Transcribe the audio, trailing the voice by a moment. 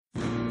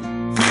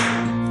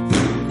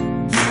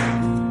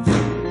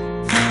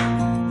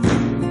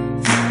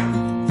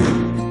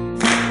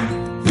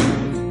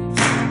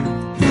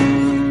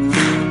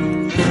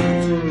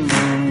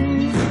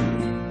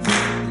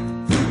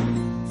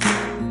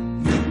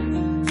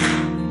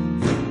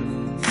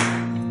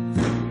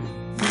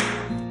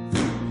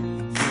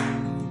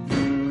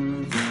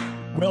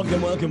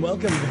Welcome to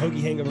the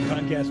Hokie Hangover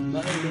Podcast.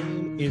 My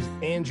name is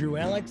Andrew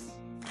Alex,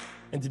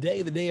 and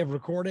today, the day of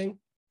recording,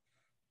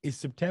 is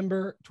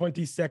September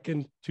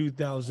 22nd,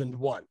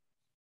 2001.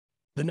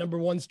 The number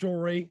one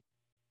story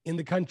in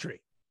the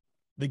country,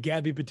 the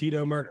Gabby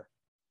Petito murder.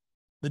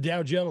 The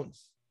Dow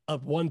Jones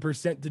up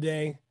 1%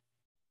 today,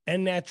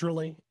 and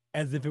naturally,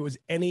 as if it was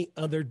any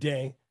other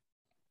day,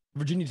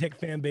 Virginia Tech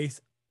fan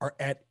base are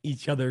at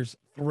each other's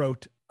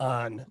throat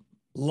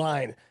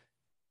online.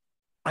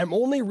 I'm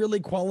only really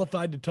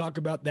qualified to talk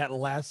about that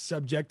last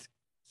subject,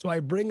 so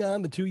I bring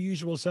on the two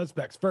usual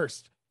suspects.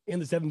 First, in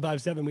the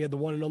 757, we had the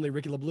one and only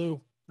Ricky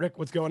LeBlue. Rick,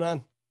 what's going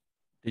on?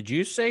 Did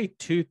you say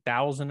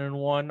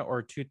 2001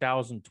 or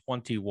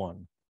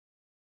 2021?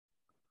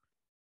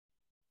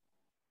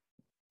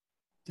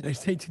 Did I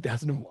say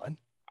 2001?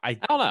 I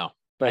don't know.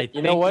 But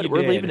you know what?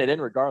 We're leaving it in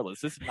regardless.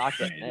 This is not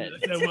getting in.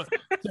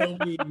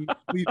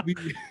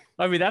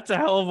 I mean, that's a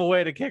hell of a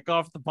way to kick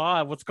off the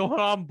pod. What's going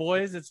on,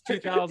 boys? It's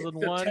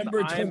 2001.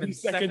 September I'm in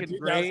second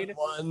grade.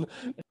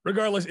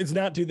 Regardless, it's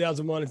not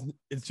 2001.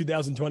 It's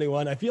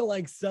 2021. I feel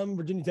like some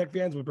Virginia Tech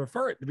fans would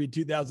prefer it to be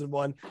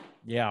 2001.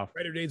 Yeah.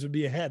 Brighter days would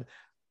be ahead.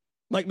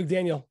 Mike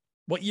McDaniel,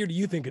 what year do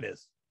you think it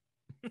is?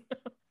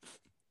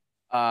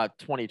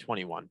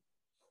 2021.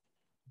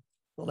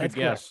 Well, that's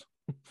yes.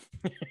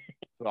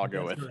 I'll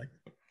go with. Correct.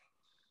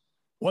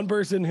 One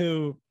person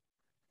who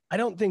I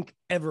don't think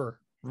ever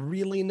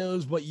really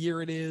knows what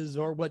year it is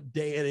or what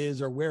day it is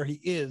or where he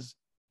is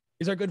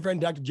our good friend,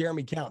 Dr.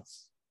 Jeremy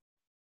Counts.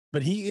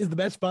 But he is the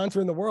best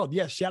sponsor in the world.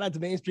 Yes, shout out to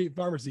Main Street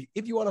Pharmacy.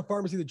 If you want a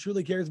pharmacy that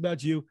truly cares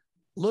about you,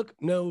 look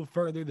no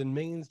further than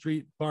Main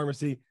Street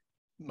Pharmacy.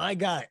 My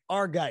guy,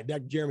 our guy,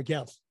 Dr. Jeremy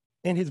Counts,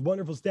 and his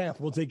wonderful staff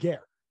will take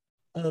care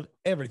of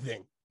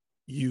everything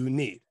you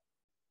need.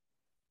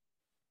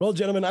 Well,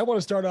 gentlemen, I want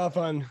to start off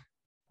on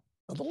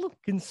a little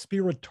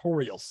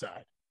conspiratorial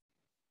side.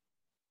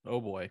 Oh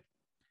boy.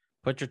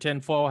 Put your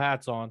tinfoil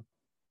hats on.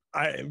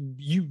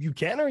 You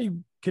can or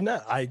you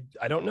cannot. I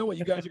don't know what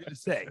you guys are going to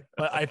say,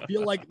 but I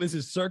feel like this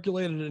is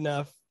circulated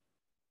enough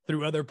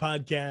through other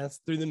podcasts,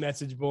 through the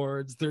message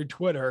boards, through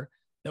Twitter,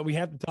 that we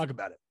have to talk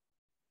about it.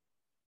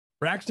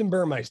 Braxton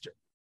Burmeister.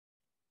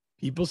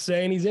 People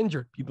saying he's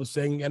injured. People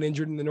saying he got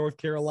injured in the North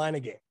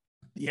Carolina game.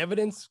 The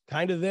evidence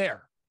kind of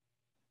there.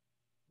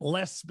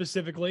 Less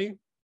specifically,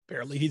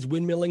 apparently he's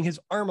windmilling his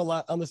arm a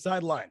lot on the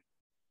sideline.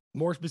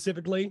 More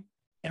specifically,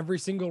 every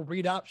single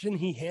read option,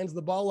 he hands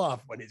the ball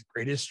off when his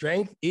greatest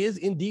strength is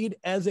indeed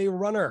as a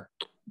runner.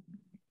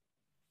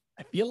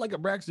 I feel like a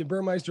Braxton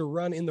Burmeister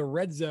run in the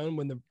red zone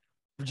when the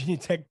Virginia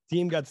Tech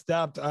team got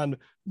stopped on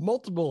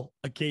multiple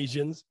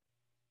occasions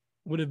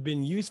would have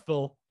been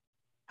useful.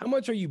 How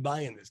much are you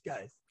buying this,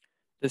 guys?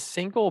 The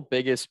single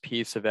biggest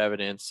piece of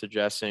evidence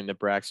suggesting that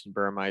Braxton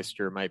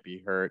Burmeister might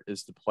be hurt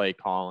is the play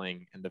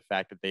calling and the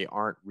fact that they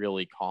aren't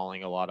really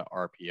calling a lot of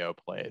RPO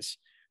plays.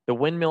 The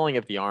windmilling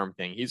of the arm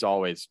thing, he's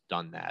always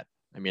done that.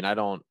 I mean,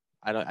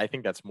 I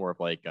think that's more of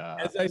like,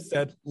 as I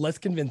said, less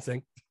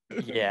convincing.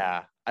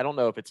 Yeah. I don't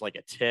know if it's like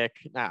a tick.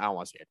 Nah, I don't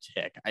want to say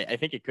a tick. I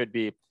think it could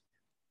be.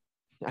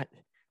 I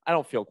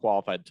don't feel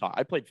qualified to talk.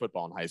 I played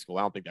football in high school.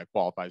 I don't think that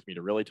qualifies me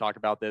to really talk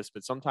about this,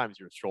 but sometimes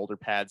your shoulder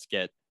pads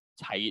get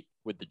tight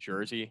with the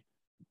jersey.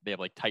 They have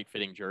like tight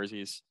fitting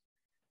jerseys.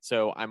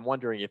 So I'm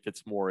wondering if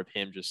it's more of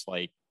him just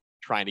like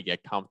trying to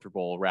get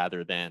comfortable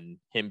rather than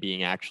him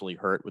being actually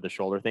hurt with the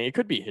shoulder thing. It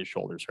could be his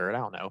shoulders hurt. I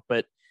don't know.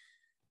 But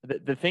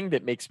the thing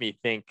that makes me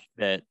think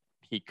that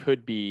he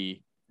could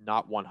be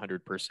not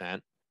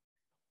 100%,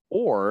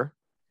 or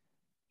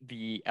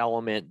the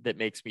element that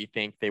makes me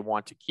think they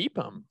want to keep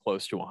him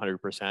close to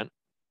 100%,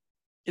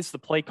 is the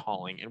play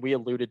calling. And we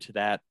alluded to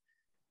that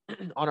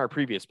on our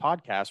previous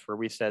podcast where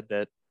we said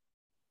that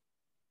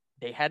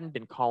they hadn't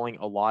been calling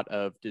a lot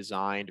of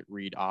designed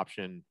read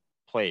option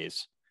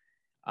plays.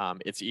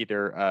 It's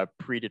either a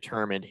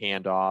predetermined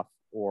handoff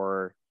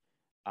or,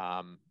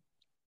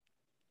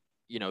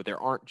 there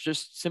aren't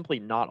just simply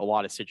not a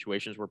lot of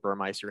situations where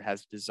Burmeister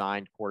has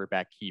designed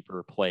quarterback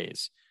keeper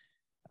plays.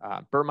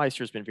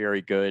 Burmeister's been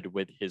very good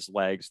with his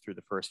legs through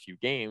the first few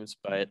games,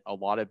 but a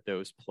lot of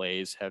those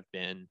plays have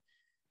been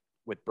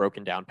with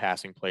broken down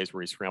passing plays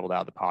where he scrambled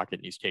out of the pocket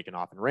and he's taken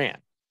off and ran.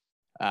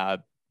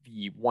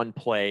 The one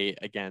play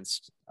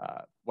against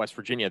West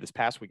Virginia this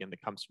past weekend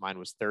that comes to mind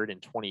was 3rd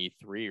and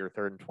 23 or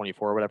 3rd and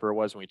 24, whatever it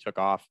was, when he took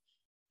off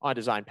on a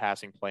design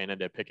passing play and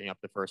ended up picking up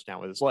the first down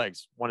with his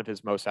legs. One of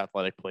his most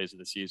athletic plays of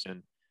the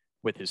season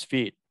with his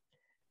feet.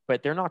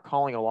 But they're not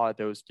calling a lot of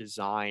those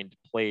designed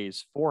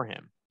plays for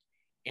him.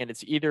 And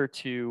it's either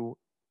to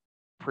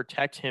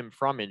protect him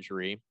from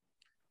injury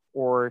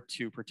or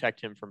to protect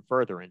him from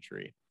further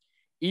injury.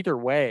 Either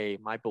way,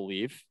 my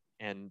belief,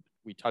 and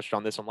we touched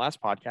on this on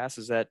last podcast,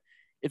 is that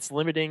it's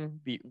limiting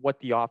what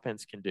the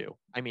offense can do.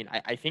 I mean,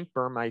 I think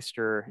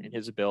Burmeister and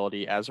his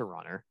ability as a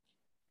runner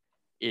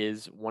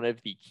is one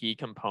of the key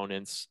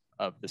components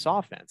of this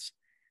offense.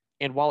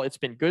 And while it's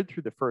been good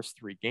through the first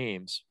 3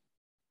 games,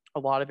 a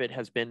lot of it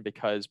has been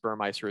because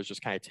Burmeister has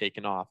just kind of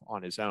taken off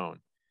on his own,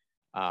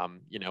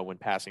 when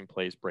passing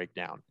plays break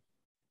down.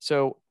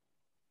 So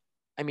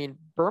I mean,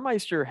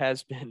 Burmeister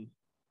has been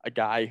a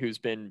guy who's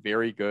been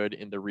very good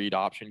in the read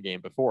option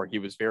game before. He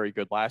was very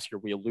good last year.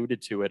 We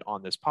alluded to it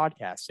on this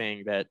podcast,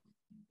 saying that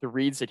the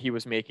reads that he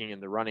was making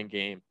in the running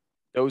game,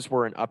 those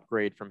were an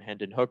upgrade from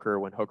Hendon Hooker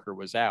when Hooker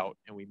was out.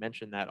 And we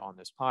mentioned that on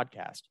this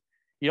podcast.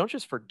 You don't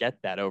just forget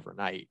that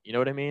overnight. You know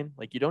what I mean?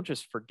 Like, you don't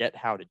just forget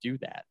how to do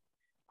that.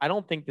 I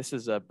don't think this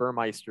is a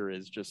Burmeister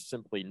is just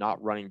simply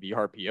not running the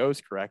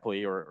RPOs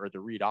correctly or the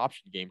read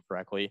option game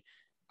correctly.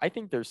 I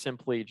think they're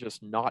simply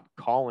just not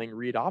calling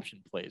read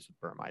option plays with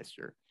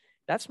Burmeister.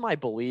 That's my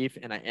belief.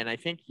 And I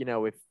think,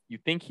 if you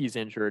think he's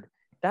injured,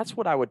 that's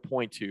what I would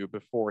point to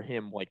before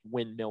him like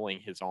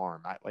windmilling his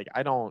arm.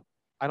 I don't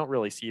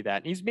really see that.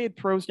 And he's made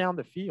throws down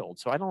the field.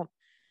 So I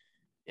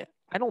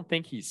don't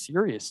think he's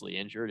seriously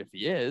injured. If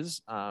he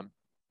is, I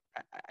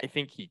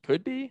think he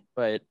could be,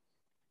 but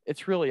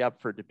it's really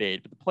up for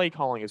debate. But the play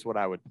calling is what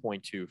I would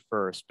point to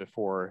first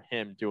before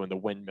him doing the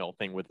windmill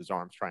thing with his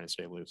arms trying to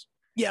stay loose.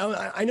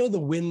 Yeah, I know the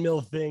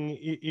windmill thing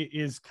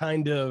is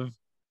kind of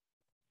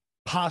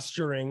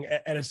posturing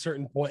at a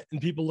certain point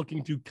and people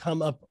looking to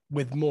come up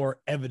with more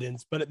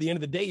evidence. But at the end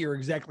of the day, you're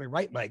exactly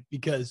right, Mike,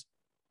 because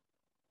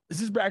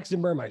this is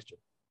Braxton Burmeister.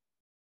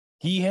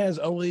 He has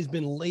always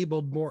been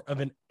labeled more of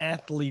an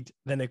athlete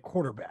than a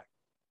quarterback.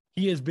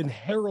 He has been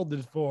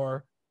heralded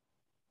for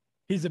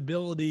his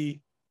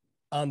ability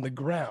on the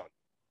ground.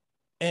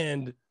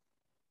 And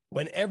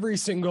when every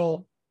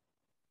single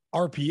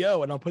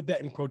RPO, and I'll put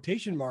that in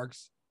quotation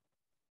marks,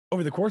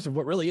 over the course of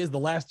what really is the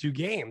last two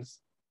games,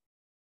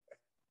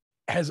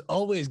 has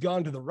always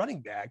gone to the running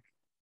back,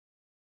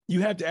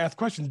 you have to ask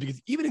questions, because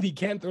even if he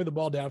can throw the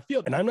ball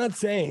downfield, and I'm not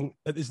saying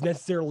that this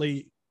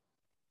necessarily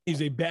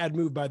is a bad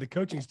move by the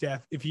coaching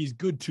staff if he's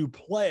good to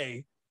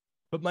play,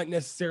 but might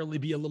necessarily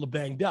be a little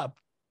banged up,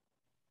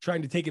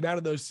 trying to take him out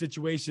of those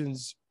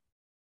situations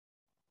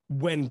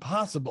when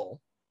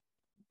possible.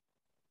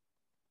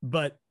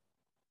 But,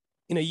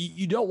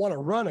 you don't want to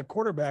run a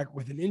quarterback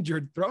with an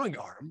injured throwing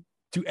arm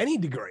to any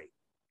degree.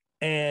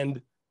 And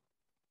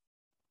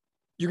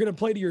you're going to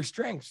play to your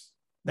strengths.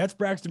 That's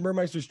Braxton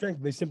Burmeister's strength.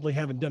 And they simply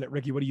haven't done it.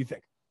 Ricky, what do you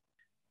think?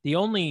 The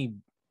only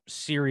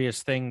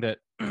serious thing that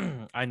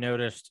I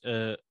noticed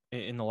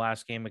in the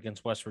last game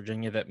against West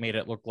Virginia that made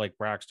it look like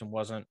Braxton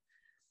wasn't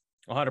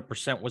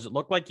 100% was it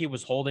looked like he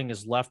was holding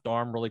his left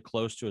arm really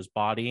close to his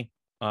body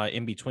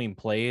in between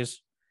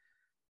plays.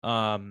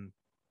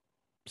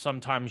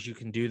 Sometimes you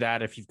can do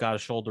that if you've got a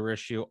shoulder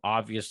issue.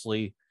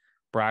 Obviously,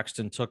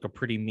 Braxton took a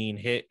pretty mean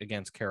hit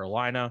against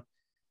Carolina.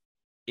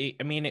 It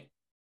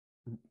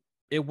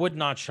would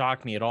not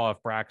shock me at all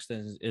if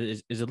Braxton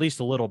is at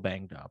least a little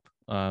banged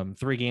up.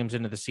 3 games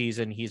into the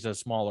season, he's a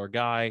smaller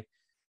guy.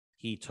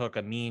 He took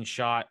a mean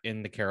shot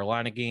in the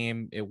Carolina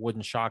game. It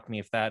wouldn't shock me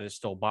if that is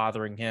still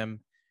bothering him.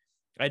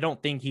 I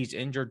don't think he's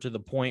injured to the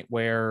point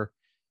where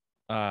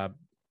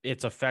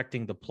it's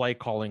affecting the play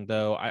calling,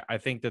 though. I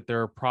think that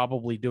they're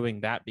probably doing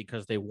that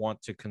because they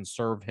want to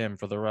conserve him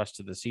for the rest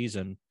of the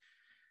season.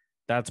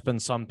 That's been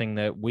something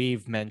that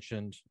we've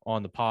mentioned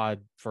on the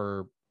pod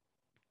for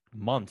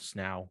months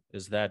now,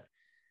 is that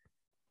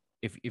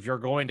if you're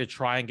going to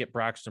try and get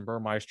Braxton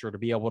Burmeister to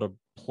be able to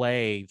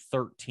play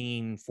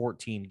 13,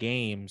 14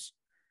 games,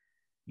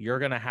 you're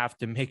going to have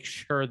to make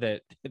sure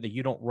that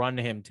you don't run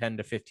him 10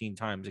 to 15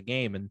 times a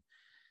game. And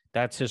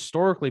that's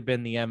historically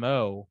been the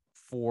MO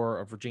for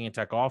a Virginia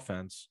Tech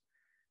offense.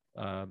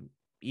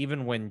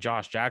 Even when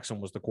Josh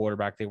Jackson was the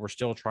quarterback, they were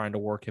still trying to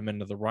work him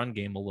into the run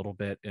game a little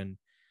bit. And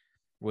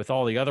with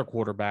all the other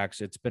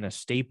quarterbacks, it's been a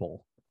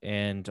staple.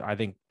 And I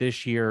think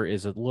this year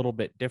is a little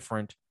bit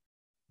different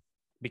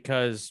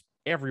because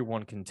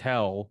everyone can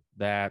tell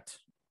that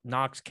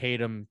Knox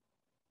Kadum,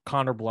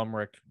 Connor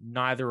Blumrick,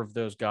 neither of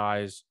those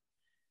guys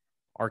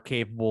are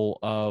capable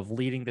of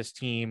leading this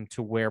team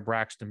to where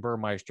Braxton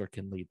Burmeister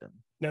can lead them.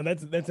 Now,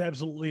 that's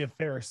absolutely a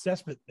fair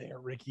assessment there,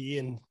 Ricky.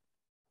 And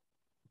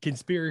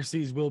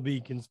conspiracies will be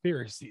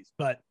conspiracies.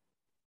 But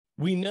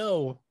we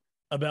know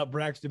about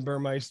Braxton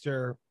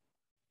Burmeister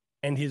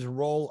and his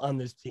role on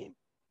this team.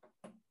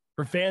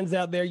 For fans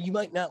out there, you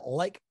might not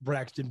like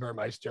Braxton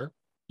Burmeister.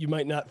 You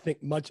might not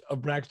think much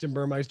of Braxton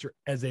Burmeister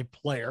as a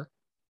player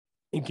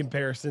in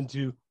comparison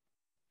to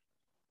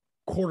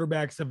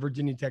quarterbacks of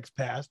Virginia Tech's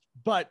past,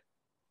 but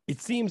it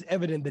seems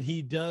evident that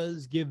he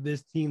does give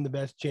this team the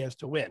best chance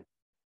to win.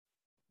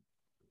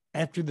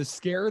 After the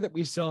scare that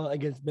we saw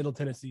against Middle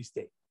Tennessee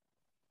State,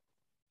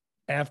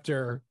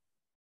 after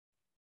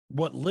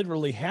what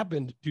literally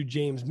happened to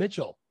James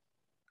Mitchell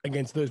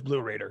against those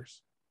Blue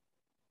Raiders,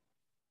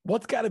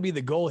 what's got to be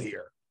the goal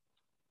here?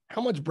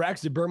 How much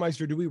Braxton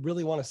Burmeister do we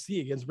really want to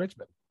see against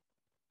Richmond?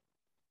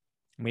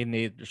 I mean,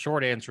 the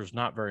short answer is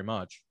not very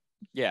much.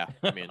 Yeah.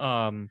 I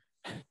mean,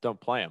 don't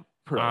play him.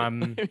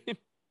 Right?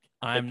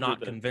 I'm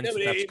not convinced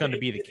that's going to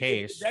be the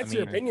case. That's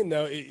your opinion,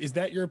 though. Is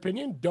that your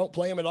opinion? Don't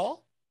play him at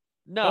all?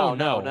 No.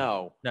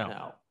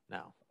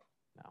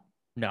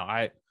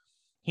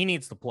 He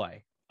needs to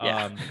play.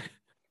 Yeah.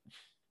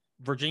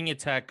 Virginia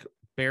Tech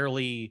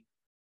barely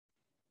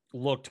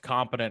looked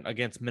competent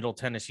against Middle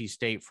Tennessee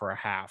State for a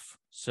half.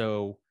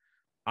 So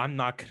I'm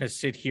not going to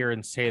sit here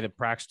and say that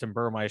Braxton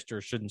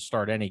Burmeister shouldn't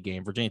start any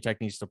game. Virginia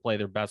Tech needs to play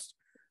their best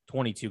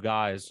 22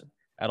 guys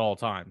at all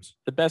times.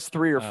 The best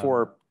 3 or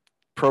 4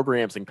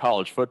 programs in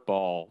college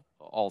football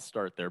all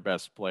start their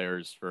best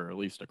players for at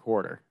least a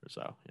quarter or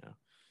so.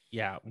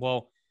 Yeah.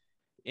 Well,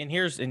 and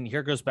here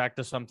goes back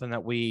to something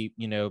that we,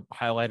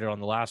 highlighted on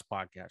the last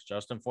podcast.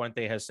 Justin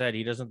Fuente has said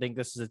he doesn't think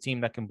this is a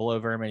team that can blow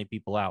very many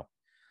people out.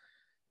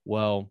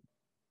 Well,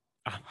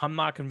 I'm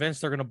not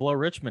convinced they're going to blow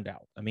Richmond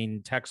out. I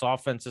mean, Tech's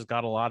offense has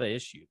got a lot of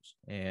issues,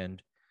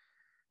 and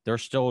they're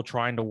still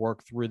trying to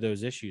work through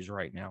those issues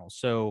right now.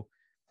 So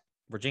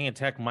Virginia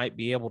Tech might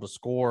be able to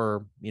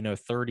score,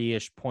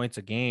 30-ish points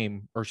a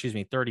game,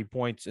 30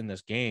 points in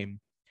this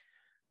game,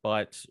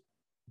 but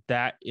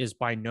that is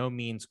by no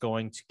means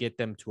going to get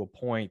them to a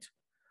point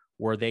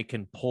where they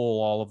can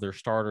pull all of their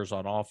starters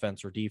on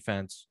offense or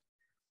defense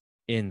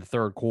in the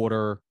third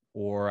quarter,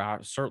 or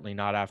certainly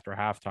not after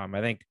halftime.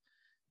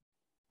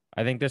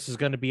 I think this is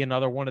going to be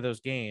another one of those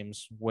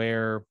games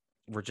where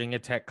Virginia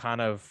Tech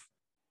kind of,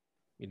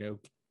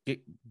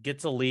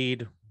 gets a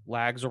lead,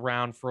 lags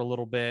around for a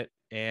little bit,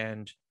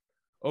 and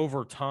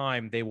over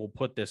time they will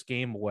put this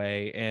game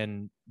away,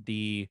 and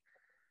the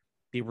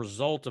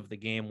result of the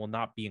game will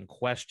not be in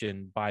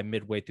question by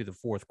midway through the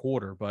fourth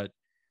quarter. But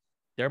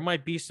there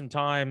might be some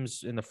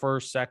times in the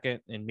first, second,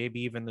 and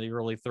maybe even the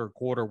early third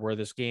quarter where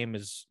this game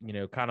is,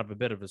 kind of a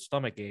bit of a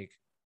stomach ache.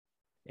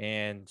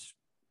 And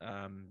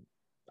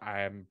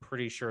I'm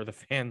pretty sure the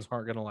fans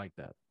aren't going to like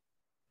that.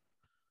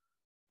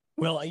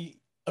 Well,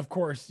 of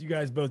course, you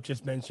guys both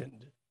just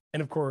mentioned,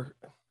 and of course,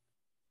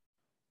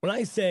 when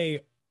I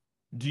say,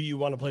 do you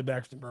want to play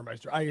Braxton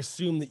Burmeister, I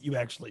assume that you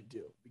actually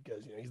do,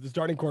 because he's the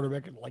starting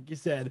quarterback, and like you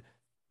said,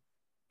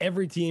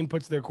 every team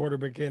puts their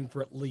quarterback in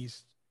for at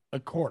least a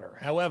quarter.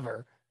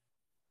 However,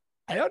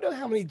 I don't know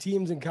how many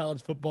teams in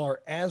college football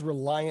are as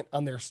reliant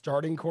on their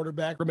starting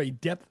quarterback from a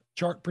depth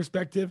chart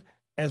perspective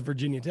as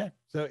Virginia Tech.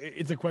 So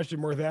it's a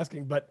question worth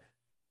asking, but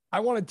I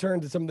want to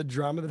turn to some of the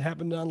drama that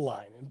happened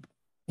online. And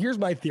here's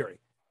my theory.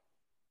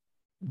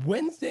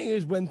 Wednesday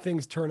is when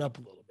things turn up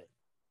a little bit.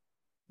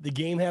 The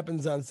game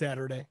happens on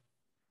Saturday.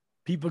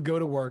 People go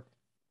to work.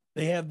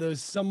 They have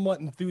those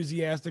somewhat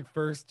enthusiastic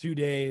first 2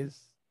 days.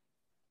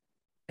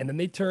 And then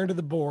they turn to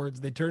the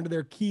boards, they turn to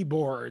their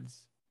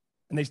keyboards,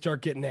 and they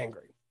start getting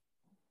angry.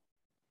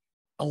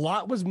 A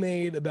lot was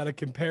made about a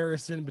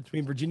comparison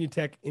between Virginia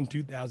Tech in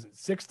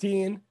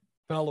 2016,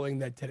 following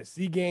that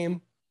Tennessee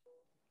game,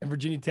 and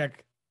Virginia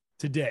Tech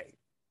today,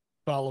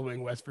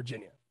 following West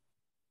Virginia.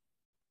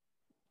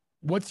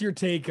 What's your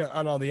take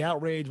on all the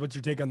outrage? What's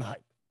your take on the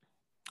hype?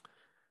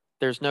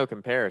 There's no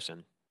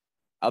comparison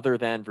other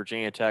than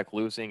Virginia Tech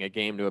losing a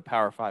game to a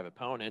Power 5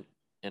 opponent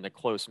in a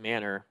close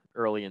manner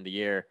early in the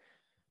year.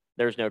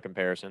 There's no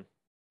comparison.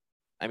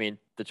 I mean,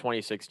 the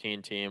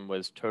 2016 team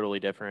was totally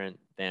different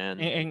than.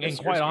 And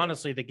quite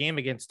honestly, the game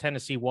against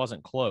Tennessee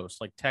wasn't close.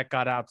 Like, Tech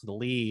got out to the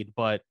lead,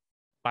 but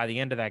by the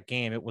end of that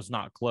game, it was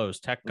not close.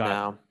 Tech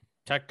got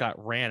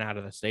ran out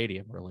of the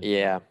stadium, really.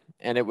 Yeah,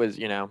 and it was,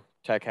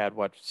 Tech had 5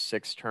 or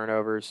 6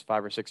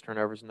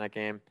 turnovers in that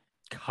game.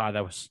 God,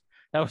 that was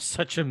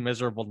such a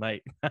miserable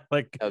night.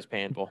 Like, that was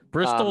painful.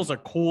 Bristol's a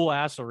cool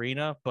ass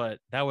arena, but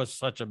that was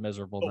such a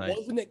miserable night.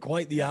 Wasn't it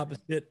quite the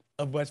opposite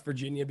of West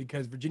Virginia,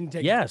 because Virginia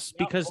Tech? Yes,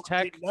 because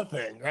Tech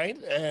nothing, right?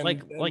 And,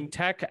 like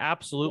Tech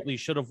absolutely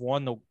should have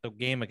won the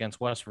game against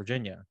West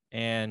Virginia.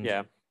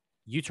 And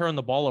you turn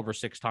the ball over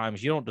 6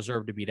 times, you don't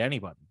deserve to beat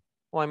anybody.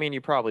 Well, I mean,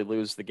 you probably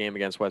lose the game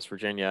against West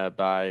Virginia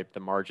by the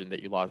margin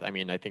that you lost. I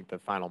mean, I think the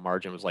final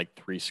margin was like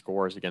 3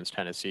 scores against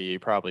Tennessee. You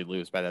probably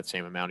lose by that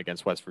same amount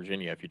against West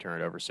Virginia if you turn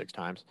it over 6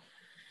 times.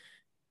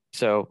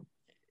 So,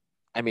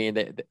 I mean,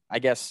 I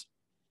guess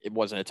it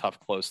wasn't a tough,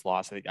 close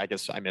loss. I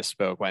guess I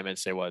misspoke. What I meant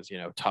to say was,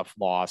 tough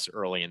loss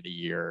early in the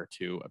year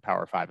to a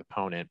Power 5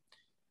 opponent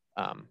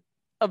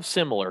of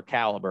similar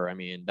caliber. I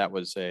mean, that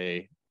was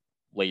a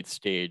late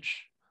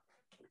stage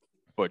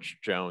Butch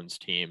Jones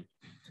team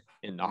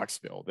in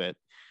Knoxville that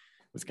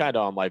was kind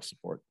of on life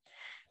support.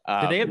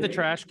 Did they have the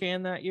trash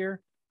can that year?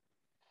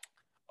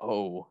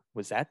 Oh,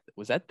 was that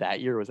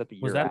year? Or was that the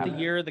year? Was that the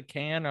year of the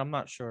can? I'm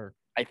not sure.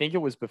 I think it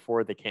was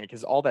before the can,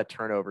 because all that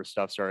turnover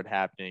stuff started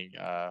happening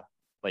in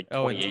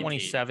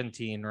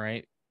 2017,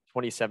 right?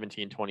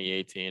 2017,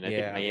 2018. I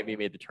think Miami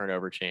made the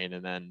turnover chain,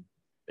 and then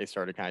they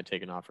started kind of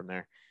taking off from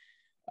there.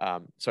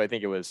 So I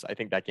think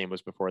that game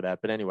was before that.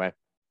 But anyway,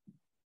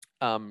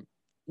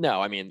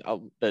 no, I mean,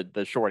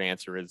 the short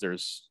answer is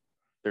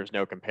there's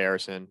no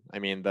comparison. I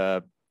mean,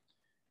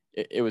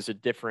 it was a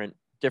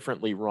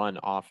differently run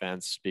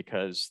offense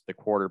because the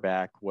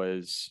quarterback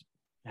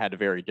had a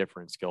very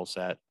different skill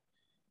set.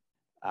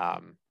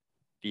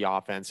 The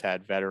offense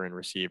had veteran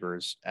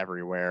receivers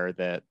everywhere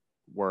that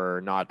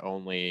were not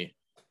only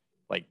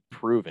like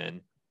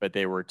proven, but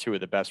they were 2 of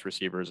the best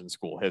receivers in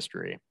school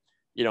history.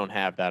 You don't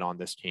have that on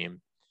this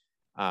team.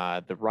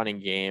 The running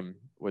game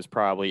was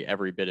probably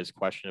every bit as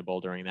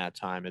questionable during that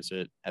time as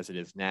it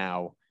is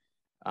now,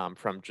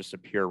 from just a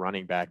pure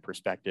running back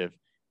perspective.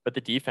 But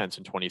the defense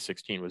in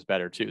 2016 was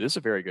better too. This is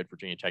a very good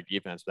Virginia Tech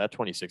defense. But that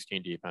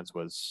 2016 defense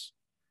was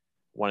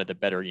one of the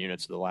better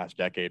units of the last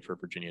decade for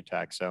Virginia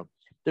Tech. So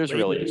there's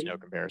really just no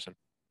comparison.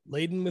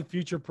 Laden with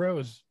future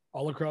pros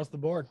all across the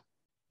board.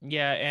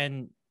 Yeah,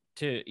 and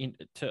to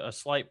a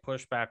slight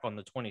pushback on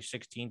the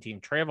 2016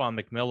 team, Trayvon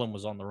McMillan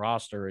was on the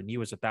roster, and he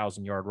was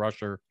 1,000-yard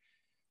rusher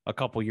a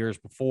couple years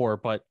before.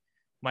 But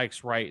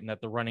Mike's right in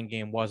that the running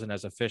game wasn't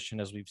as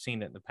efficient as we've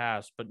seen it in the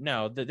past. But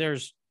no,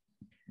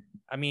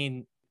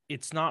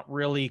 it's not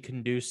really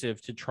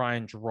conducive to try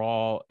and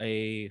draw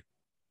a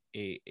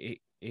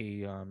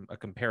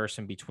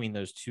comparison between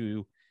those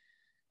two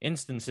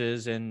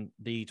instances. And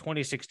the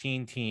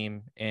 2016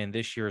 team and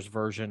this year's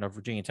version of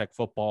Virginia Tech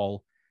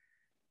football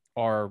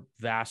are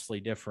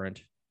vastly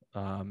different.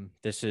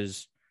 This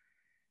is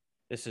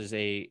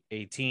a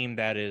team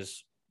that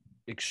is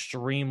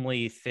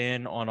extremely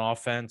thin on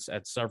offense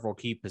at several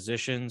key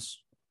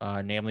positions,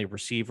 namely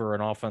receiver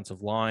and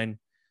offensive line.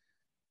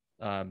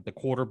 The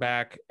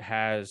quarterback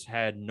has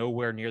had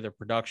nowhere near the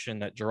production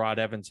that Gerard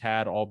Evans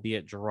had,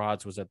 albeit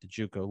Gerard's was at the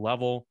JUCO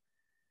level.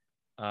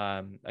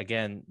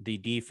 Again, the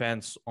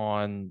defense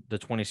on the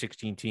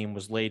 2016 team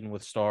was laden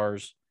with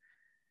stars.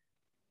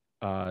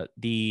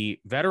 The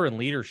veteran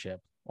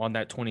leadership on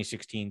that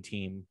 2016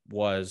 team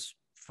was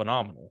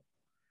phenomenal.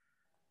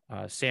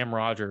 Sam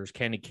Rogers,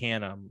 Kenny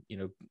Canham,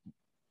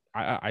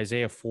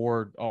 Isaiah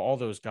Ford, all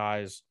those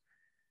guys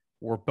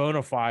were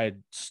bona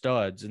fide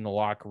studs in the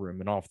locker room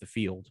and off the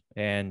field.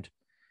 And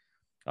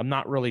I'm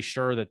not really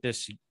sure that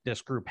this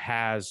group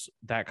has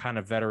that kind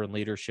of veteran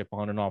leadership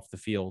on and off the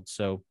field.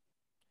 So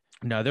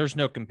no, there's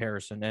no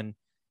comparison. And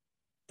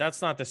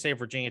that's not to say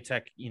Virginia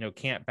Tech,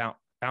 can't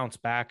bounce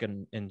back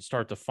and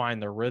start to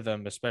find their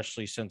rhythm,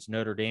 especially since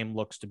Notre Dame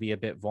looks to be a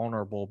bit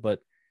vulnerable. But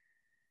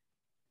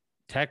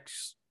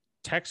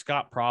Tech's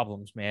got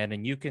problems, man.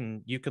 And you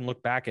can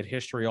look back at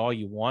history all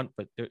you want,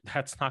 but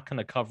that's not going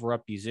to cover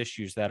up these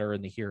issues that are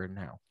in the here and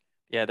now.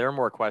 Yeah, there are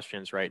more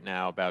questions right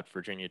now about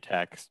Virginia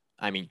Tech.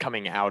 I mean,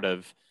 I'm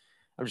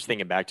just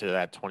thinking back to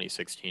that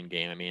 2016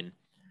 game. I mean,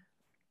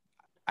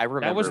 I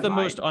remember that was the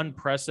most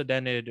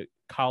unprecedented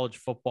college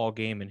football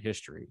game in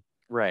history.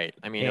 Right.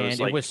 I mean,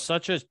 it was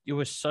such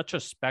a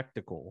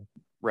spectacle.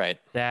 Right.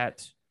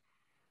 That,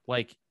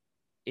 like,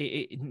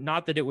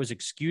 not that it was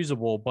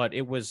excusable, but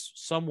it was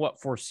somewhat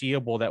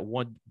foreseeable that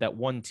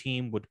one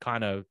team would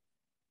kind of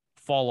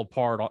fall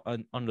apart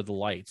under the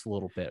lights a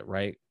little bit,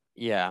 right?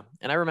 Yeah,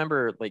 and I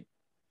remember,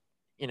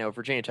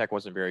 Virginia Tech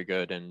wasn't very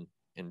good in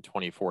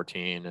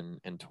 2014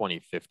 and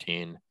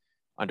 2015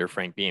 under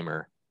Frank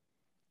Beamer.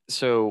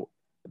 So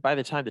by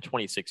the time the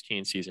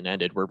 2016 season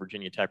ended, where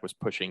Virginia Tech was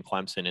pushing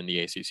Clemson in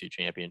the ACC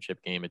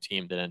championship game, a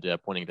team that ended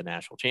up winning the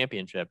national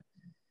championship,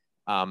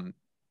 that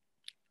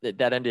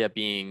ended up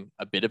being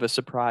a bit of a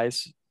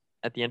surprise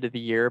at the end of the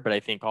year. But I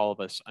think all of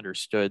us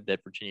understood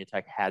that Virginia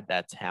Tech had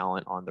that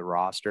talent on the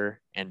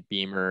roster, and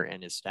Beamer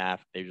and his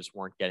staff, they just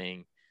weren't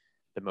getting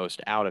the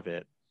most out of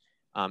it.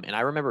 And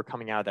I remember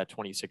coming out of that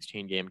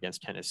 2016 game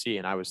against Tennessee,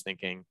 and I was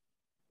thinking,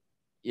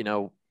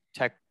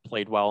 Tech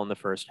played well in the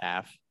first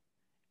half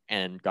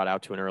and got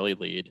out to an early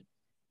lead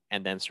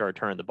and then started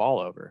turning the ball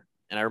over.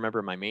 And I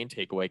remember my main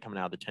takeaway coming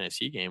out of the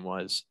Tennessee game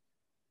was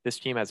this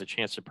team has a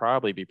chance to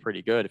probably be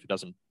pretty good if it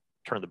doesn't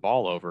turn the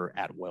ball over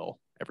at will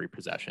every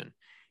possession.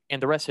 And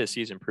the rest of the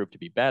season proved to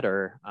be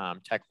better.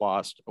 Tech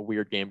lost a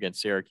weird game against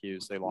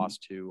Syracuse. They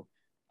lost to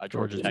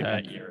Georgia Tech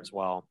that year as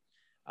well.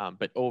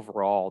 But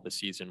overall, the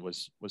season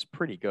was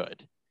pretty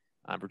good.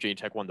 Virginia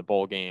Tech won the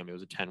bowl game. It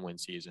was a 10-win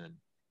season.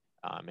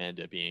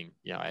 Ended up being,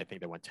 I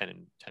think they went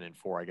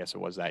 10-4, I guess it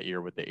was that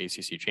year, with the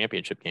ACC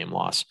championship game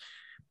loss.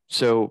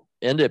 So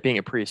it ended up being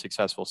a pretty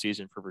successful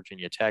season for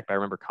Virginia Tech. But I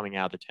remember coming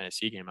out of the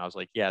Tennessee game, I was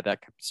like, yeah,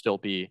 that could still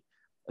be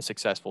a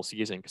successful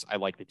season because I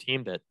like the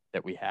team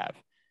that we have.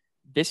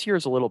 This year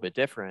is a little bit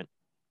different.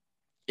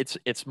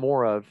 It's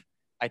more of,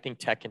 I think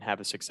Tech can have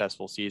a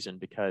successful season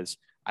because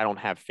I don't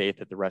have faith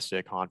that the rest of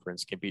the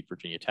conference can beat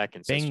Virginia Tech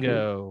consistently.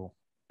 Bingo.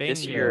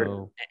 This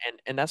year,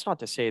 and that's not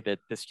to say that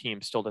this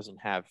team still doesn't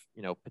have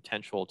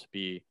potential to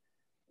be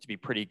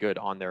pretty good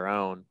on their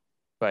own,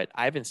 but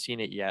I haven't seen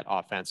it yet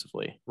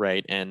offensively,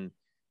 right? And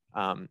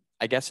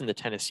I guess in the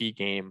Tennessee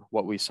game,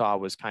 what we saw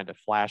was kind of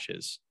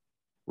flashes,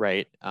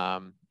 right?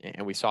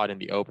 And we saw it in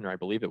the opener. I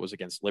believe it was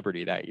against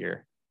Liberty that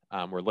year,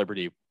 where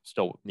Liberty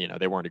still,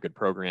 they weren't a good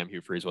program. Hugh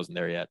Freeze wasn't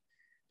there yet.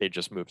 They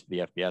just moved to the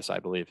FBS, I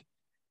believe.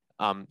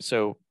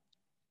 So,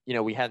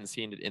 we hadn't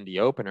seen it in the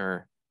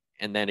opener.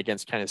 And then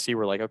against Tennessee,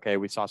 we're like, okay,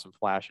 we saw some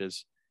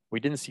flashes. We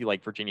didn't see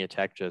Virginia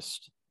Tech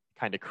just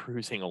kind of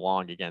cruising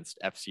along against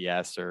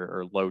FCS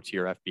or low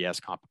tier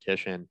FBS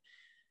competition.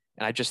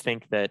 And I just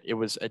think that it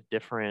was a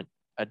different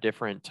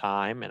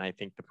time. And I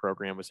think the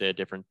program was at a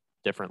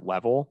different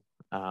level,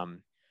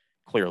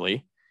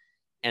 clearly.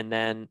 And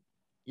then,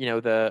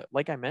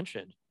 like I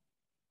mentioned,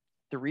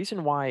 the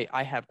reason why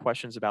I have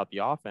questions about the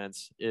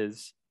offense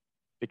is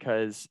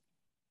because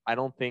I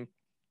don't think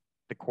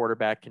the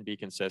quarterback can be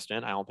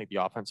consistent. I don't think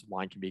the offensive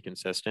line can be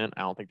consistent.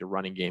 I don't think the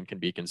running game can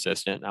be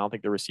consistent. I don't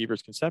think the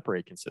receivers can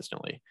separate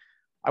consistently.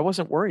 I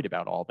wasn't worried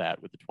about all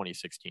that with the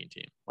 2016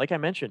 team. Like I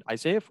mentioned,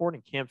 Isaiah Ford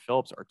and Cam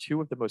Phillips are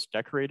two of the most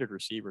decorated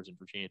receivers in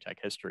Virginia Tech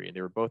history, and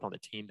they were both on the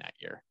team that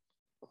year.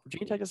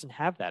 Virginia Tech doesn't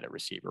have that at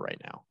receiver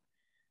right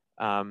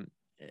now.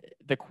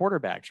 The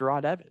quarterback,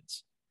 Gerard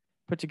Evans,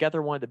 put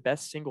together one of the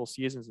best single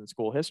seasons in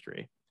school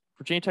history.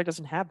 Virginia Tech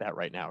doesn't have that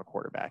right now at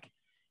quarterback.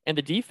 And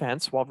the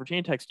defense, while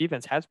Virginia Tech's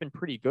defense has been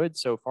pretty good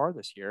so far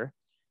this year,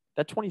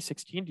 that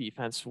 2016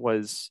 defense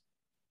was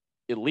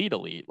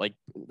elite, like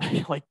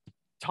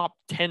top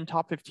 10,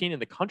 top 15 in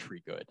the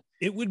country good.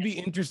 It would be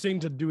interesting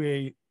to do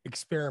a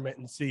experiment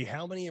and see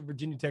how many of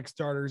Virginia Tech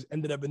starters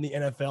ended up in the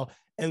NFL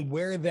and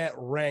where that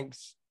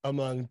ranks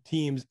among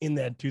teams in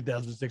that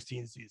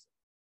 2016 season.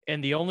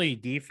 And the only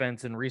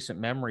defense in recent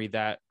memory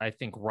that I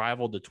think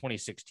rivaled the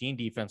 2016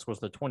 defense was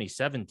the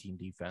 2017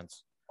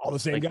 defense. All the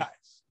same guys.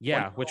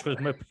 Yeah, which was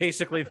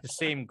basically the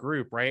same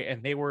group, right?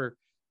 And they were,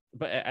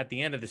 but at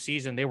the end of the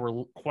season, they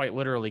were quite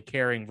literally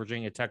carrying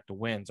Virginia Tech to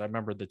wins. I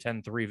remember the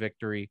 10-3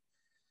 victory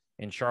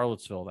in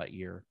Charlottesville that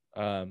year.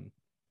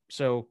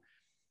 So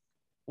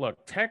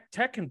look,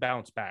 Tech can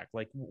bounce back.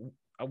 Like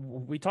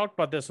we talked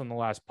about this on the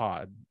last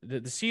pod.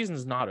 The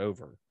season's not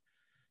over.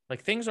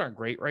 Like things aren't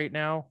great right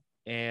now.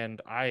 And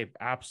I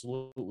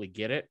absolutely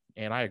get it.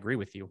 And I agree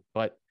with you,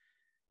 but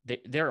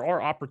there are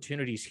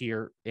opportunities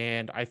here.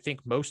 And I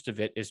think most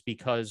of it is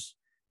because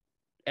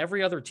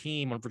every other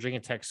team on Virginia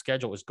Tech's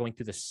schedule is going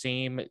through the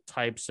same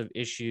types of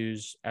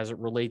issues as it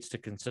relates to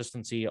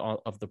consistency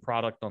of the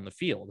product on the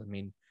field. I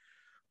mean,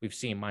 we've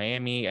seen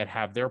Miami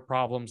have their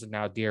problems, and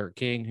now Derek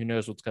King, who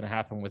knows what's going to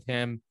happen with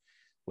him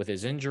with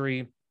his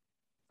injury.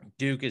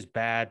 Duke is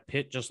bad.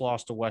 Pitt just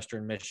lost to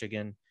Western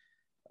Michigan.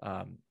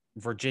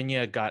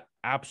 Virginia got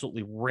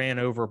absolutely ran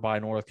over by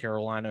North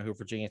Carolina, who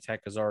Virginia Tech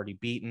has already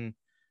beaten.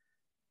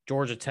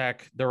 Georgia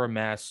Tech, they're a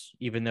mess,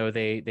 even though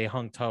they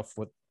hung tough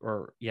with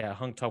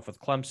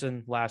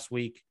Clemson last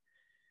week.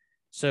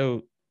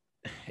 So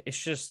it's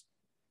just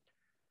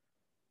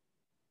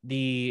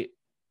the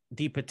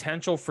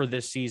potential for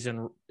this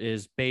season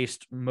is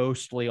based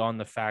mostly on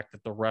the fact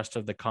that the rest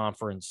of the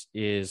conference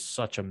is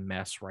such a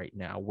mess right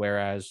now.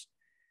 Whereas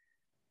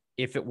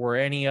if it were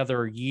any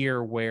other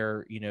year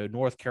where,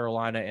 North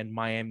Carolina and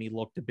Miami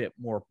looked a bit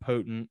more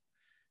potent,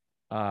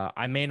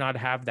 I may not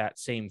have that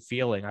same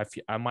feeling.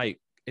 I might,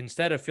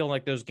 instead of feeling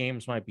like those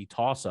games might be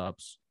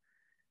toss-ups,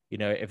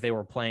 if they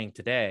were playing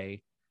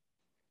today,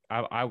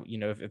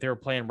 if they were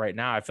playing right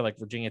now, I feel like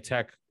Virginia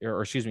Tech,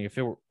 if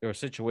it were a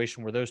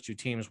situation where those two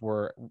teams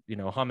were,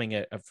 humming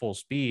at full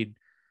speed,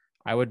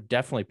 I would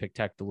definitely pick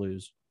Tech to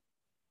lose.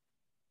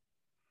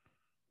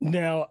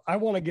 Now, I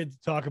want to get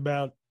to talk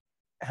about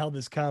how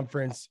this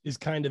conference is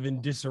kind of in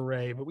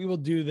disarray, but we will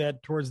do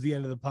that towards the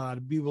end of the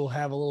pod. We will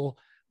have a little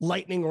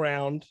lightning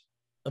round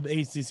of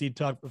ACC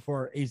talk before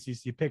our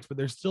ACC picks, but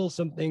there's still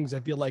some things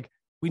I feel like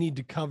we need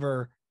to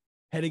cover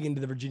heading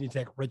into the Virginia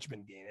Tech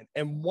Richmond game.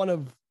 And one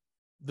of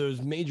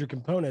those major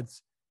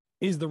components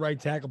is the right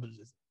tackle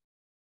position.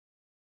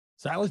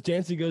 Silas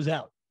Jancy goes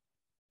out.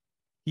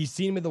 He's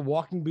seen him with a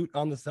walking boot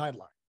on the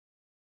sideline.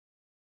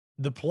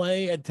 The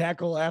play at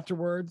tackle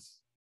afterwards,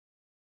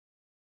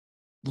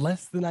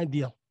 less than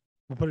ideal.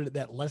 We'll put it at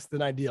that, less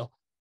than ideal.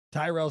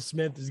 Tyrell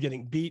Smith is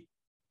getting beat,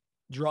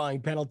 drawing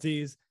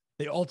penalties.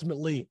 They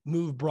ultimately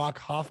move Brock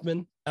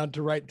Hoffman out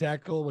to right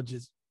tackle, which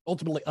is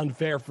ultimately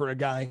unfair for a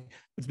guy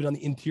that's been on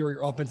the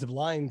interior offensive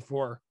line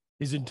for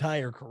his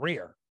entire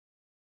career.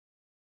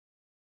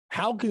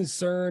 How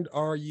concerned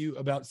are you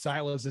about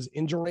Silas's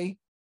injury?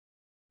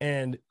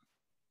 And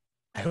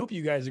I hope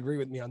you guys agree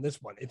with me on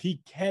this one. If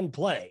he can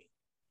play,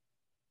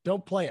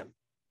 don't play him.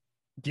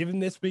 Give him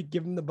this week,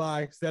 give him the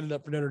bye, set it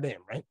up for Notre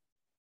Dame, right?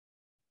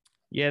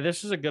 Yeah,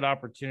 this is a good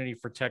opportunity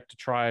for Tech to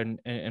try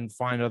and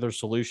find other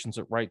solutions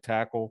at right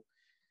tackle.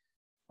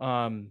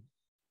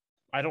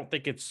 I don't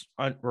think it's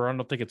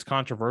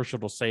controversial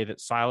to say that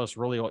Silas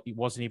really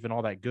wasn't even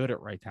all that good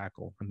at right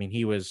tackle. I mean,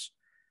 he was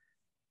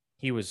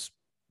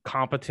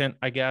competent,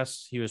 I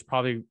guess. He was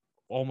probably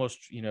almost,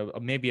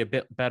 maybe a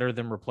bit better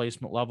than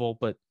replacement level,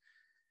 but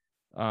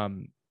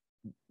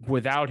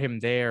without him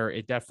there,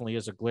 it definitely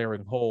is a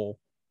glaring hole.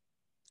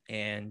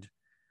 And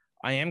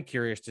I am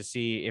curious to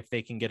see if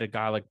they can get a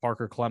guy like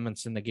Parker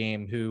Clements in the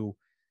game who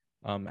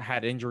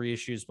had injury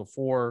issues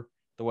before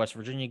the West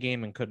Virginia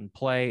game and couldn't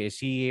play. Is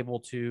he able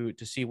to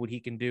see what he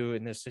can do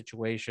in this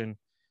situation?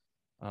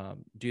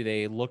 Do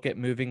they look at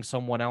moving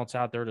someone else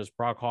out there? Does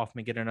Brock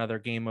Hoffman get another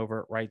game over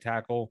at right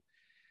tackle?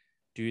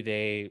 Do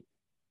they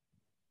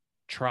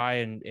try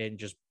and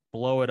just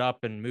blow it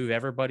up and move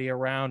everybody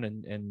around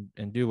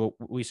and do what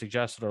we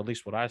suggested, or at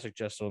least what I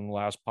suggested on the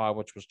last pod,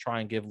 which was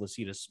try and give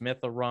Lasita Smith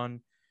a run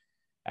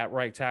at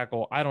right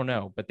tackle? I don't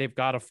know, but they've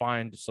got to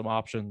find some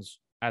options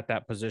at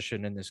that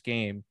position in this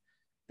game.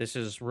 This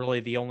is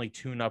really the only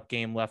tune-up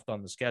game left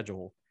on the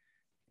schedule.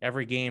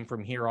 Every game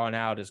from here on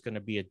out is going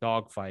to be a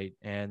dogfight,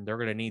 and they're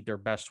going to need their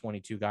best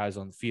 22 guys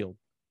on the field.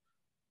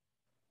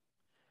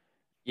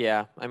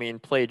 Yeah, I mean,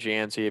 play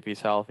Jancy if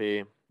he's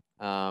healthy.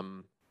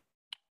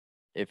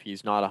 If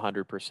he's not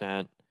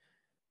 100%,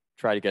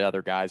 try to get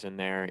other guys in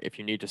there. If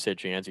you need to sit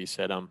Jancy,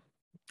 sit him.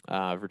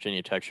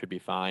 Virginia Tech should be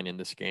fine in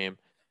this game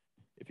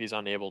if he's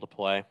unable to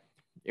play.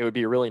 It would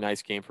be a really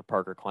nice game for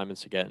Parker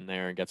Clemens to get in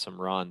there and get some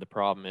run. The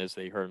problem is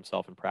that he hurt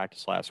himself in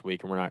practice last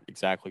week, and we're not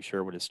exactly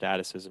sure what his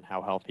status is and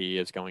how healthy he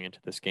is going into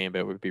this game, but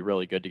it would be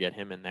really good to get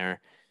him in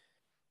there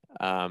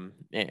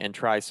and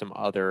try some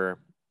other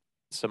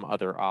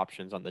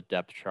options on the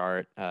depth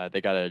chart.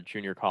 They got a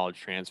junior college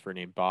transfer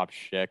named Bob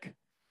Schick,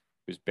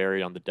 who's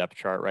buried on the depth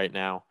chart right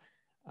now.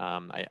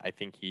 I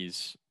think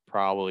he's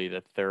probably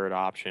the third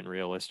option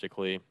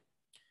realistically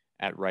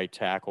at right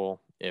tackle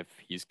if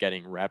he's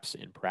getting reps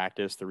in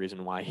practice. The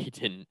reason why he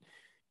didn't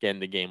get in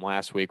the game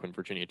last week when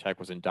Virginia Tech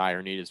was in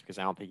dire need is because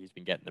I don't think he's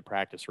been getting the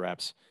practice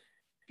reps.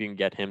 If you can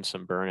get him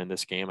some burn in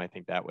this game, I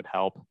think that would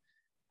help.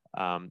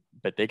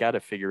 But they got to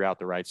figure out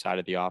the right side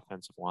of the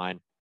offensive line.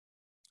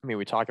 I mean,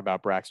 we talk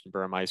about Braxton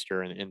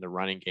Burmeister in the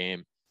running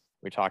game.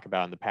 We talk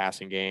about in the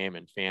passing game,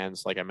 and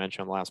fans, like I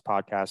mentioned on the last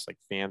podcast, like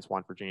fans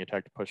want Virginia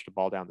Tech to push the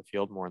ball down the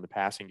field more in the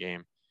passing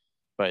game,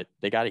 but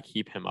they got to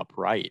keep him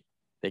upright.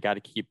 They got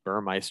to keep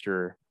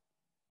Burmeister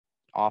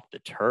off the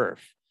turf.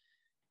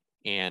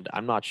 And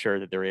I'm not sure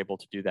that they're able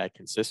to do that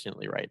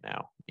consistently right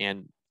now.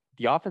 And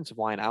the offensive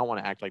line, I don't want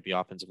to act like the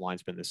offensive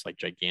line's been this like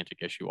gigantic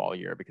issue all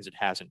year, because it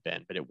hasn't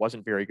been, but it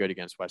wasn't very good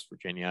against West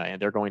Virginia.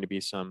 And there are going to be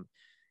some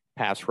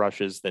pass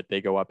rushes that they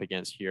go up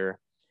against here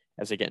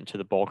as they get into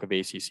the bulk of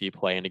ACC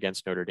play and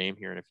against Notre Dame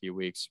here in a few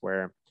weeks,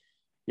 where,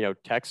 you know,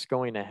 Tech's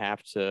going to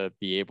have to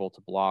be able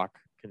to block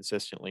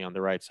consistently on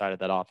the right side of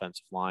that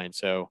offensive line.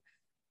 So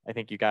I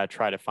think you got to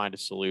try to find a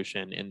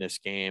solution in this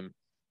game,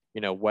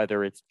 you know,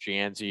 whether it's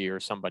Janzi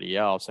or somebody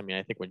else. I mean,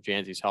 I think when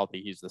Janzi's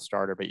healthy, he's the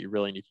starter, but you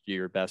really need to do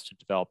your best to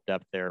develop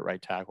depth there at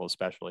right tackle,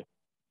 especially.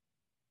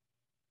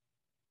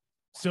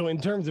 So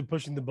in terms of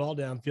pushing the ball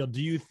downfield,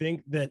 do you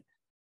think that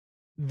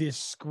this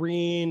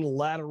screen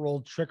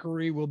lateral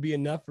trickery will be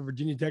enough for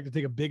Virginia Tech to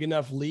take a big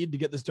enough lead to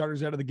get the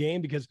starters out of the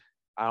game? Because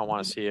I don't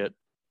want to see it.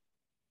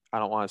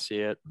 I want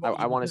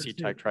to see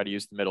Tech try to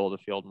use the middle of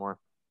the field more.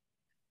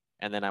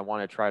 And then I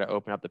want to try to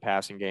open up the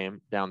passing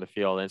game down the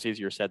field. And it's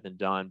easier said than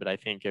done. But I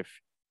think if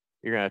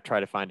you're going to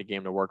try to find a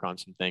game to work on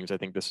some things, I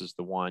think this is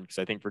the one. Because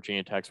I think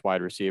Virginia Tech's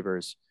wide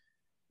receivers,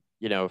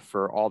 you know,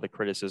 for all the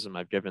criticism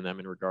I've given them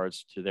in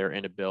regards to their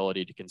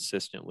inability to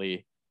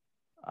consistently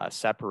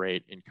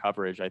separate in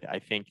coverage, I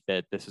think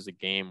that this is a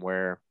game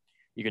where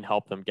you can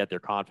help them get their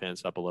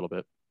confidence up a little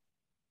bit.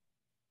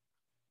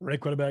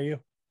 Rick, what about you?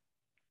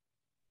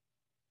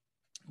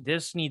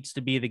 This needs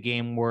to be the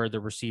game where the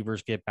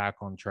receivers get back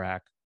on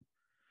track.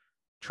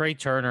 Trey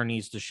Turner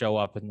needs to show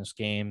up in this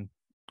game.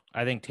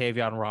 I think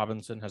Tavion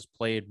Robinson has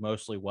played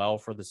mostly well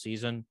for the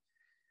season,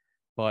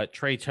 but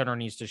Trey Turner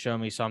needs to show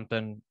me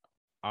something.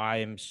 I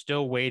am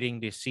still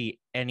waiting to see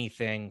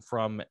anything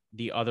from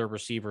the other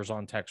receivers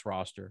on Tech's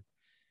roster.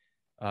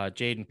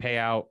 Jaden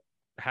Payout,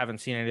 haven't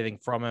seen anything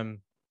from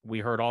him. We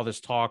heard all this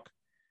talk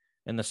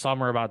in the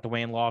summer about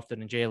Dwayne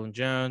Lofton and Jalen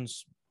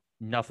Jones.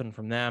 Nothing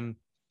from them.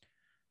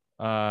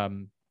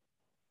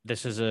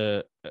 This is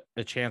a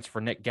chance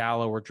for Nick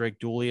Gallo or Drake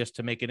Julius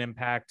to make an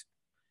impact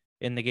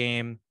in the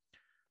game.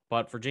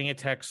 But Virginia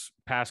Tech's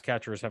pass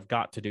catchers have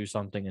got to do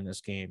something in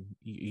this game.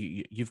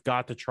 You've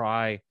got to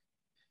try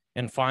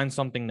and find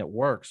something that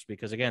works,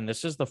 because again,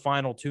 this is the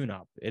final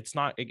tune-up. It's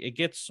not. It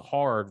gets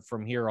hard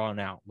from here on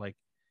out. Like,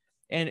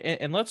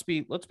 and let's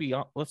be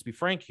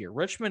frank here.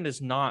 Richmond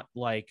is not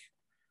like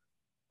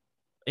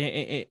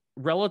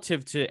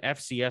relative to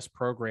FCS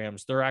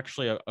programs. They're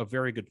actually a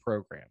very good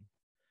program.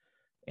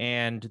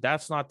 And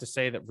that's not to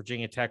say that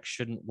Virginia Tech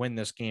shouldn't win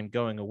this game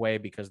going away,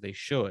 because they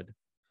should.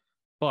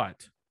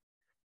 But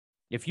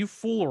if you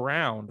fool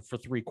around for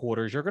 3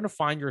 quarters, you're going to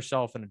find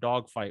yourself in a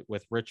dogfight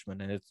with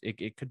Richmond, and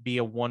it could be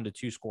a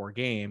 1-2 score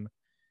game,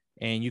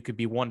 and you could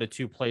be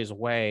 1-2 plays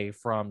away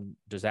from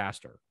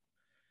disaster.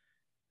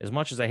 As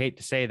much as I hate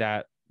to say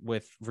that,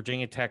 with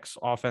Virginia Tech's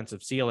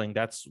offensive ceiling,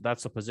 that's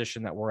the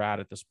position that we're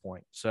at this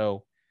point.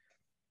 So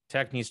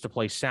Tech needs to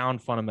play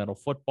sound fundamental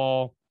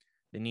football.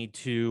 They need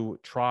to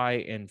try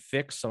and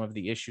fix some of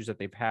the issues that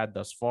they've had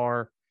thus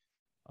far,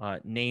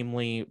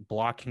 namely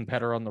blocking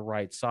better on the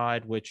right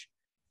side, which,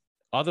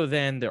 other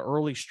than the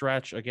early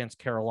stretch against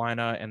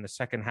Carolina and the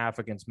second half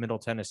against Middle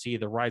Tennessee,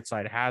 the right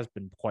side has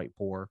been quite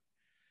poor.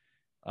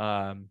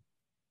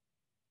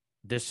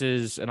 This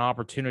is an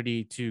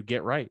opportunity to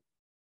get right.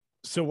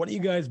 So what do you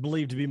guys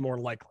believe to be more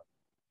likely?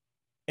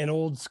 An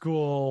old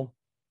school,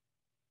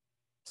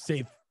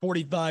 say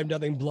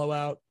 45-0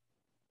 blowout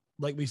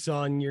like we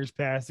saw in years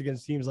past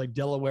against teams like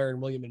Delaware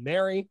and William and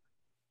Mary,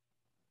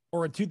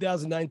 or a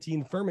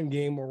 2019 Furman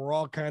game where we're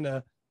all kind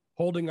of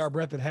holding our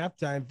breath at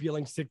halftime,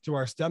 feeling sick to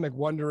our stomach,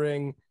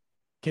 wondering,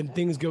 can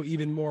things go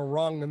even more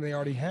wrong than they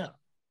already have?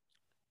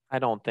 I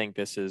don't think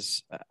this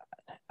is.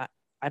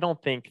 I don't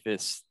think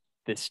this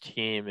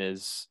team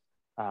is.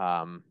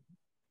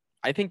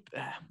 I think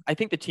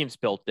the team's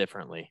built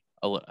differently.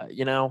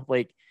 You know,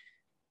 like,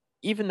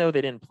 even though they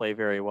didn't play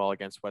very well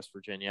against West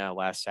Virginia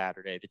last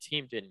Saturday, the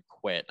team didn't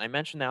quit. I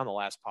mentioned that on the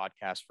last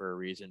podcast for a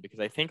reason, because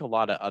I think a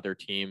lot of other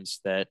teams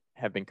that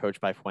have been coached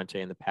by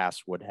Fuente in the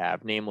past would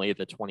have, namely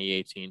the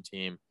 2018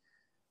 team.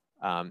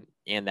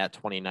 and that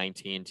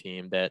 2019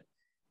 team that,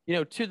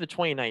 to the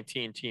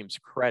 2019 team's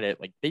credit,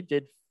 like they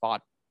did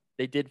fight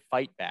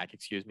back,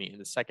 in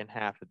the second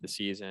half of the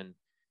season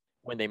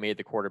when they made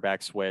the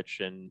quarterback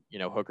switch and,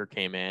 Hooker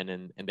came in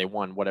and they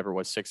won whatever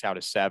was 6 out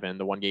of 7.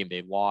 The one game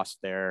they lost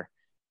there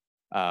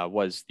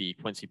was the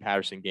Quincy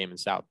Patterson game in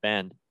South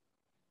Bend.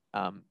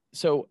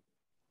 So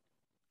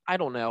I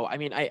don't know. I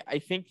mean, I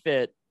think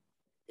that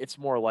it's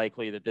more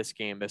likely that this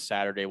game this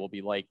Saturday will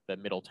be like the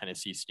Middle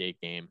Tennessee State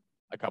game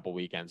a couple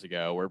weekends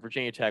ago, where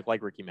Virginia Tech,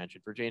 like Ricky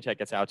mentioned, Virginia Tech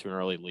gets out to an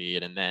early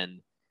lead and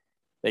then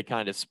they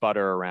kind of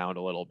sputter around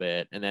a little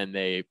bit and then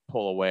they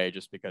pull away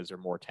just because they're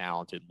more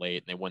talented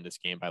late and they win this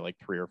game by like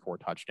 3 or 4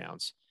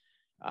 touchdowns.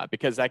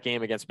 Because that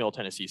game against Middle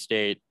Tennessee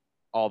State,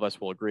 all of us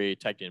will agree,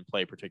 Tech didn't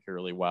play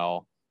particularly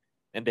well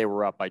and they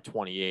were up by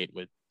 28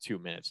 with 2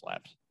 minutes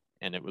left.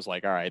 And it was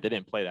like, all right, they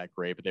didn't play that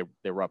great, but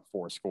they were up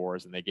 4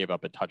 scores and they gave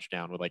up a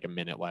touchdown with like a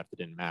minute left. It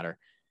didn't matter.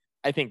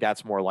 I think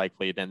that's more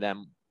likely than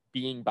them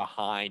being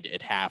behind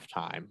at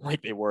halftime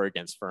like they were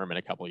against Furman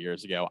a couple of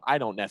years ago. I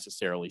don't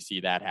necessarily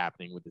see that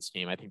happening with this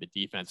team. I think the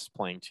defense is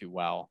playing too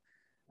well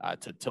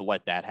to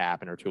let that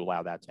happen or to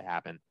allow that to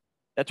happen.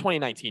 That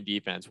 2019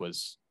 defense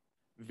was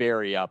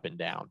very up and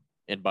down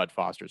in Bud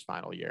Foster's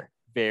final year.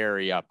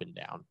 Very up and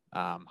down,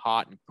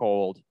 hot and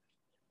cold.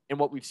 And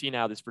what we've seen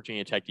now, this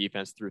Virginia Tech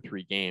defense through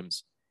 3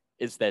 games,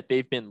 is that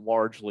they've been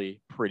largely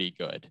pretty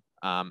good.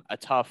 A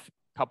tough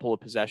couple of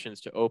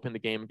possessions to open the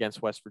game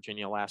against West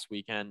Virginia last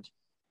weekend,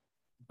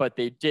 but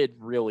they did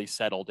really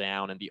settle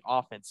down and the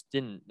offense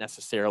didn't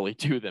necessarily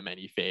do them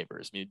any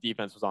favors. I mean, the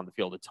defense was on the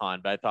field a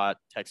ton, but I thought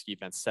Tech's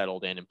defense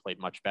settled in and played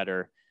much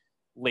better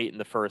late in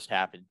the first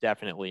half and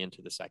definitely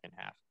into the second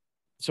half.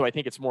 So I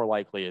think it's more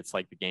likely it's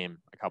like the game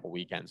a couple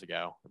weekends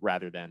ago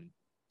rather than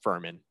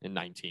Furman in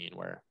 19,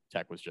 where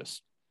Tech was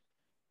just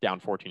down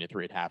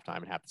 14-3 at halftime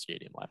and half the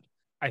stadium left.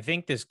 I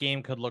think this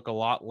game could look a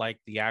lot like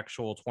the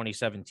actual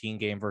 2017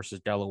 game versus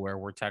Delaware,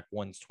 where Tech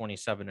wins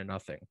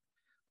 27-0,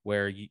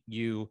 where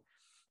you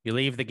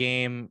leave the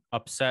game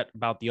upset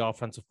about the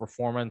offensive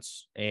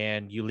performance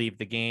and you leave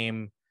the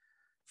game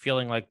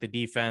feeling like the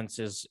defense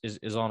is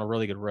on a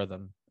really good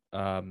rhythm.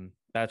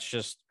 That's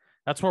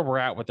where we're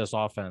at with this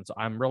offense.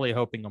 I'm really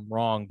hoping I'm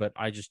wrong, but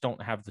I just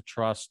don't have the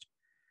trust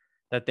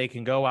that they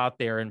can go out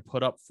there and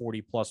put up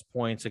 40 plus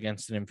points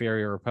against an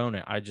inferior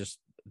opponent.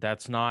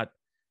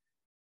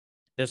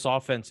 This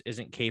offense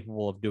isn't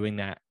capable of doing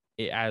that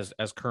as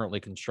currently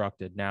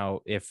constructed. Now,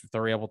 if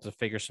they're able to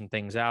figure some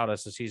things out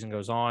as the season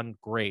goes on,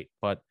 great.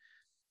 But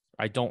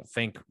I don't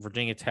think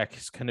Virginia Tech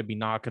is going to be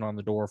knocking on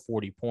the door of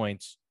 40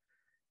 points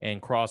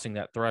and crossing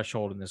that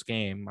threshold in this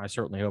game. I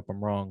certainly hope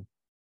I'm wrong.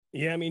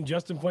 Yeah, I mean,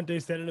 Justin Fuente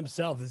said it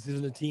himself. This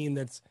isn't a team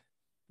that's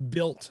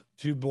built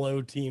to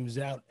blow teams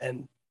out.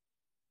 And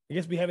I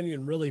guess we haven't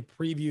even really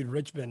previewed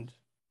Richmond.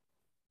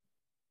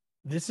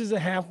 This is a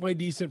halfway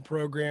decent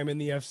program in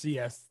the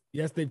FCS.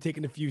 Yes, they've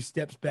taken a few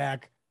steps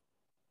back.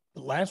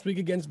 But last week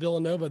against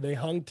Villanova, they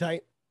hung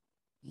tight,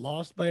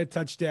 lost by a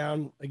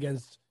touchdown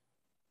against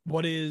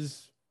what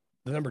is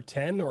the number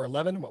 10 or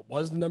 11, what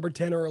was the number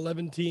 10 or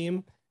 11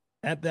 team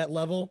at that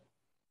level.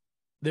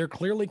 They're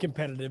clearly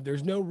competitive.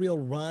 There's no real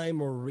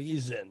rhyme or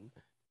reason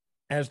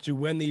as to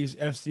when these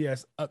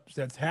FCS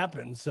upsets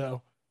happen.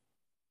 So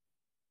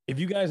if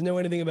you guys know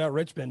anything about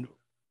Richmond,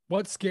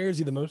 what scares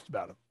you the most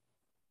about them?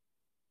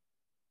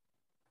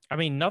 I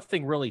mean,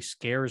 nothing really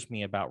scares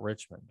me about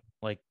Richmond.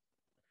 Like,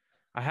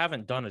 I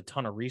haven't done a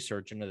ton of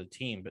research into the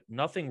team, but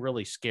nothing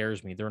really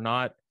scares me. They're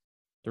not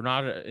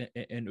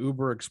an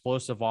uber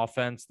explosive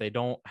offense. They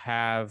don't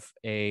have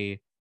a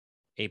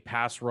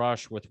pass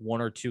rush with 1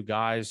 or 2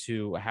 guys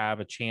who have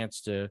a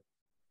chance to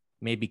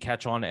maybe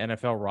catch on to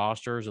NFL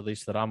rosters, at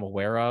least that I'm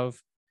aware of.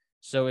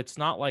 So it's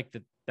not like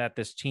that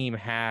this team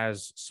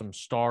has some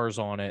stars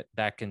on it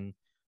that can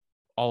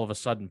all of a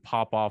sudden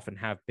pop off and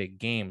have big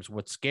games.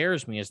 What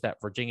scares me is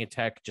that Virginia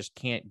Tech just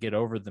can't get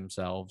over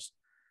themselves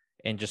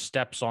and just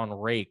steps on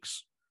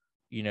rakes,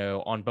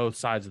 on both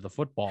sides of the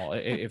football.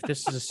 If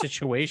this is a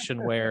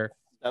situation where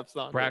steps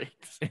on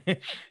rakes.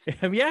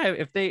 Yeah,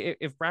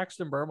 if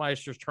Braxton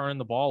Burmeister's turning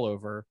the ball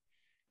over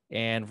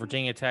and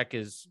Virginia Tech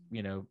is,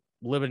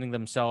 limiting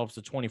themselves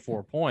to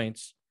 24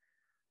 points,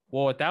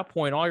 well, at that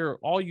point,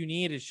 all you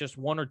need is just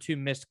 1 or 2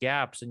 missed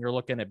gaps and you're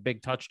looking at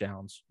big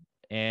touchdowns.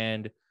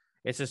 And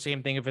it's the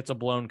same thing if it's a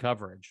blown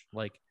coverage.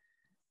 Like,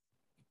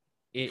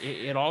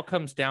 it all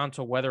comes down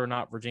to whether or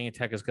not Virginia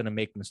Tech is going to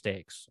make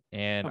mistakes.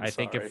 And I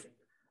think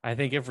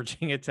if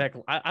Virginia Tech,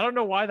 I don't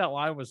know why that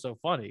line was so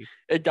funny.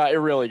 It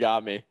really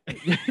got me.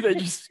 They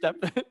just stepped.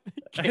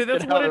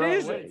 That's what it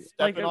is.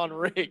 Stepping on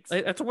rakes.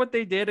 That's what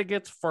they did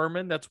against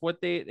Furman. That's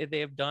what they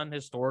have done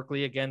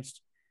historically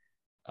against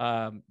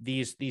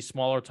these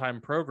smaller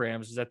time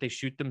programs, is that they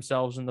shoot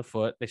themselves in the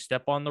foot. They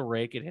step on the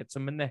rake. It hits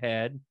them in the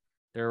head.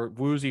 They're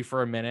woozy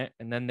for a minute,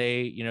 and then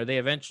they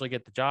eventually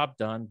get the job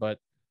done, but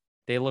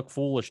they look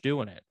foolish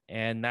doing it.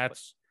 And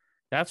that's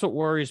what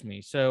worries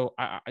me. So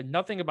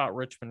nothing about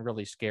Richmond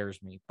really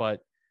scares me, but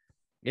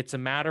it's a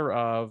matter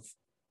of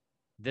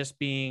this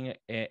being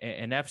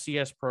an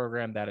FCS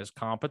program that is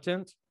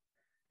competent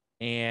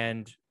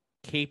and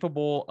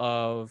capable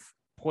of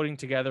putting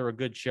together a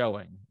good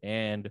showing.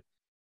 And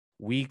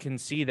we can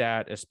see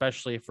that,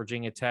 especially if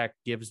Virginia Tech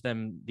gives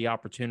them the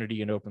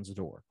opportunity and opens the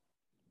door.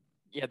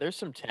 Yeah, there's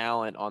some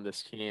talent on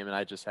this team, and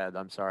I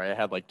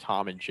had like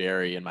Tom and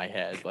Jerry in my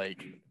head,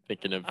 like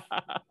thinking of,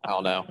 I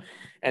don't know.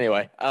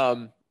 Anyway,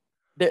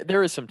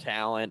 there is some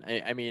talent.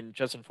 I mean,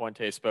 Justin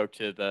Fuente spoke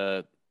to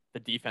the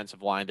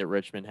defensive line that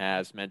Richmond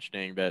has,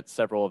 mentioning that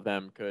several of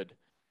them could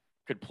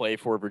play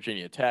for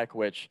Virginia Tech,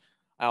 which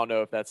I don't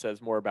know if that says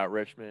more about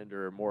Richmond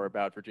or more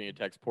about Virginia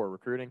Tech's poor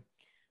recruiting.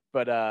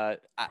 But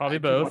Probably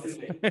both.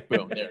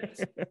 Boom, there it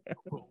is.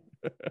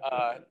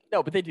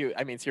 No, but they do.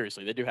 I mean,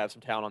 seriously, they do have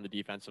some talent on the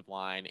defensive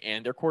line,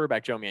 and their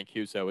quarterback Joe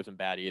Mancuso isn't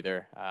bad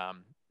either.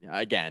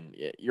 Again,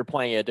 you're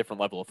playing at a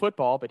different level of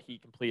football, but he's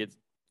completed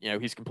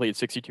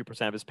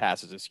 62% of his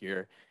passes this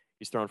year.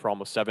 He's thrown for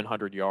almost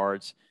 700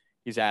 yards.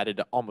 He's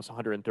added almost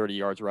 130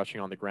 yards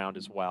rushing on the ground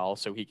as well,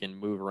 so he can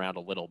move around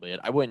a little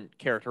bit. I wouldn't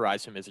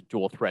characterize him as a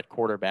dual threat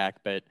quarterback,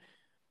 but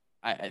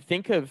I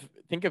think of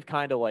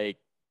kind of like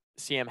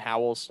Sam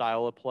Howell's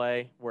style of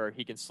play, where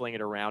he can sling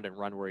it around and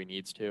run where he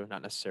needs to,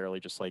 not necessarily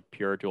just like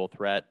pure dual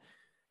threat.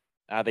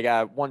 They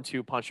got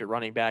 1-2 punch at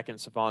running back in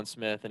Savon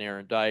Smith and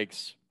Aaron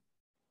Dykes,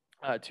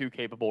 two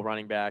capable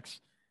running backs,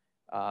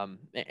 and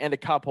a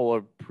couple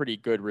of pretty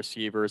good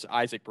receivers.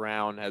 Isaac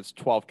Brown has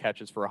 12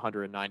 catches for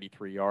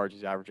 193 yards.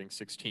 He's averaging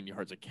 16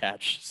 yards a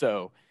catch,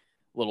 so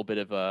a little bit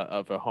of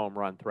a home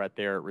run threat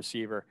there at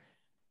receiver.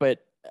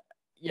 But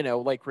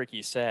like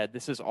Ricky said,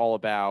 this is all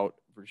about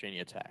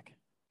Virginia Tech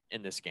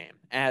in this game,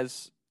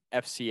 as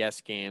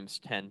FCS games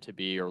tend to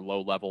be, or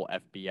low-level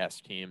FBS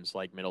teams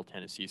like Middle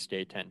Tennessee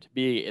State tend to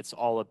be. It's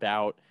all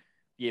about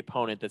the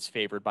opponent that's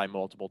favored by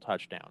multiple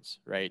touchdowns,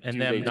 right?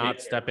 And them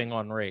not stepping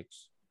on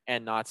rakes.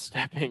 And not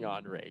stepping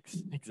on rakes,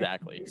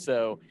 exactly.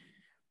 So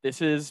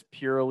this is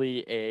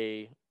purely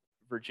a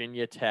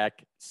Virginia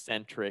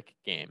Tech-centric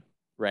game,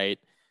 right?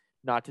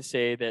 Not to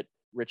say that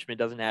Richmond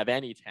doesn't have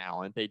any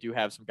talent. They do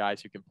have some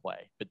guys who can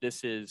play. But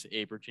this is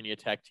a Virginia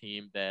Tech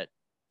team that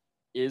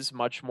is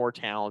much more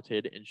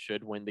talented and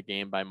should win the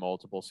game by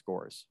multiple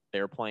scores.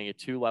 They're playing at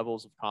two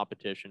levels of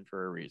competition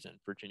for a reason.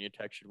 Virginia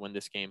Tech should win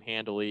this game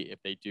handily if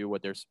they do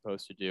what they're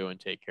supposed to do and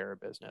take care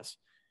of business.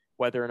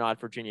 Whether or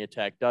not Virginia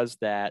Tech does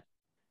that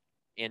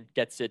and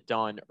gets it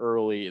done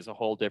early is a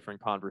whole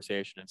different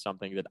conversation, and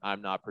something that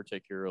I'm not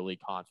particularly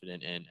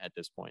confident in at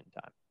this point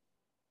in time.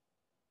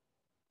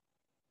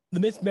 The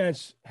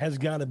mismatch has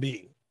got to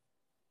be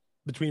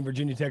between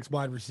Virginia Tech's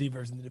wide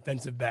receivers and the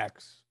defensive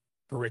backs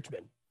for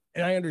Richmond.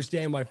 And I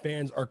understand why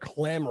fans are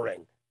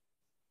clamoring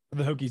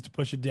for the Hokies to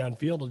push it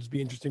downfield. It'll just be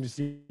interesting to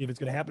see if it's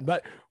going to happen.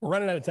 But we're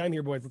running out of time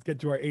here, boys. Let's get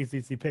to our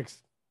ACC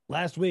picks.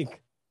 Last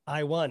week,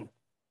 I won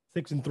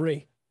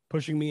 6-3,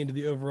 pushing me into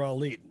the overall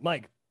lead.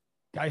 Mike,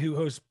 guy who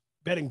hosts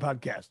betting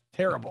podcast,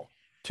 terrible,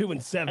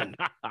 2-7.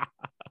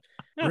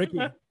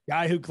 Ricky,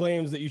 guy who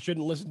claims that you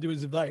shouldn't listen to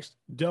his advice,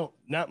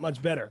 not much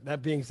better.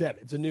 That being said,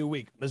 it's a new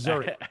week.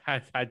 Missouri.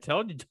 I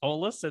told you, don't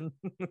listen.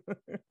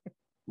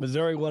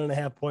 Missouri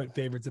 1.5-point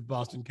favorites at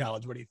Boston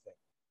College. What do you think?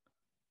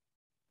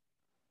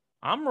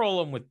 I'm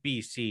rolling with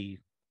BC.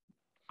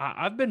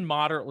 I've been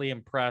moderately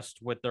impressed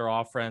with their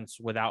offense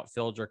without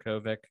Phil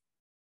Dracovic.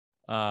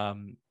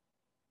 I'm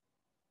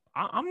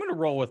going to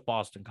roll with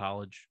Boston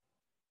College.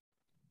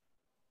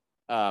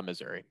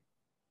 Missouri.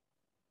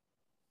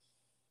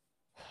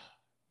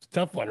 It's a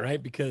tough one,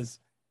 right? Because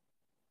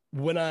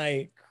when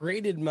I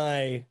created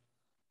my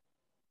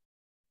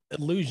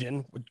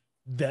illusion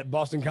that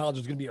Boston College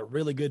was going to be a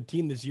really good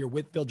team this year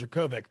with Phil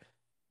Dracovic,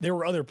 there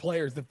were other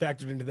players that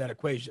factored into that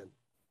equation.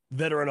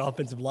 Veteran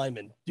offensive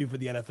linemen due for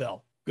the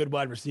NFL, good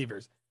wide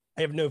receivers.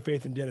 I have no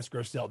faith in Dennis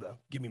Grosel, though.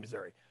 Give me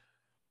Missouri.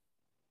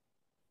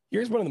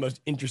 Here's one of the most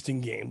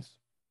interesting games.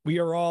 We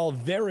are all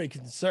very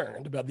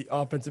concerned about the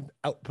offensive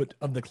output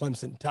of the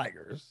Clemson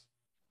Tigers.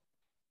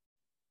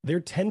 They're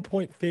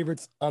 10-point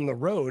favorites on the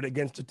road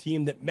against a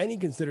team that many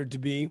considered to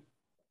be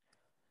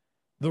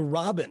the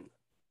Robin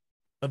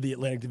of the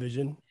Atlantic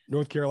Division,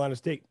 North Carolina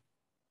State.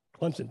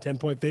 Clemson,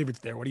 10-point favorites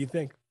there. What do you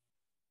think?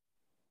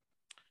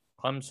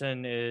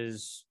 Clemson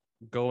is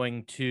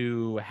going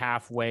to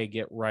halfway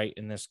get right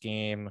in this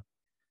game.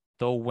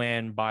 They'll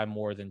win by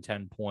more than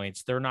 10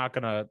 points.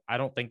 I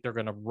don't think they're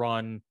going to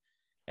run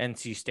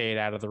NC State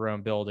out of their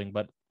own building,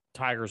 but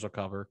Tigers will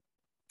cover.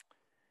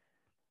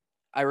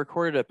 I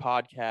recorded a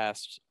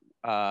podcast.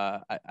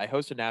 I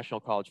host a national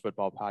college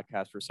football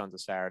podcast for Sons of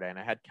Saturday, and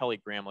I had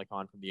Kelly Gramlich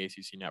on from the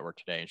ACC Network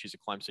today, and she's a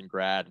Clemson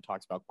grad and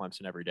talks about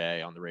Clemson every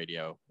day on the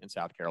radio in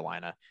South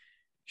Carolina.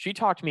 She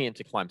talked me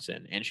into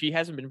Clemson, and she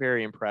hasn't been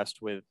very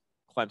impressed with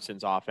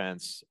Clemson's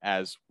offense,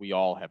 as we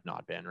all have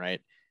not been,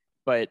 right?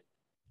 But,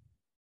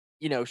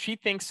 she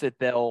thinks that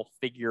they'll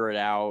figure it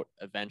out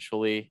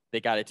eventually.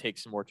 They got to take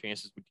some more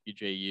chances with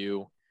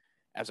DJU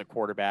as a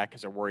quarterback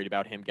because they're worried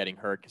about him getting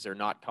hurt because they're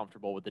not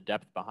comfortable with the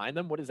depth behind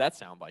them. What does that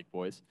sound like,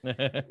 boys?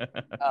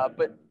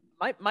 But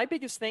my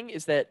biggest thing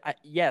is that,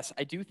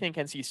 I do think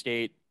NC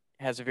State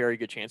has a very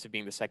good chance of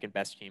being the second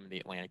best team in the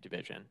Atlantic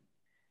Division.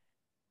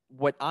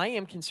 What I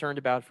am concerned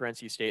about for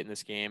NC State in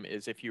this game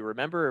is, if you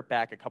remember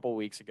back a couple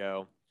weeks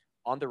ago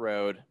on the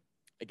road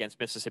against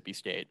Mississippi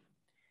State,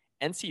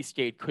 NC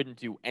State couldn't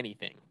do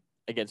anything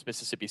against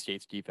Mississippi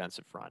State's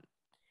defensive front.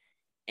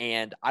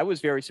 And I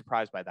was very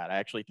surprised by that. I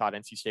actually thought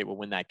NC State would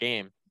win that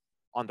game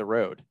on the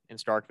road in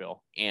Starkville,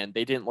 and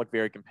they didn't look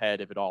very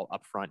competitive at all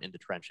up front in the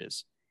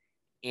trenches.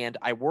 And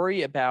I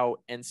worry about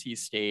NC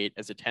State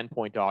as a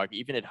 10-point dog,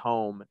 even at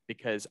home,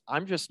 because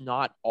I'm just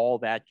not all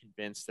that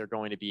convinced they're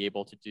going to be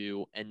able to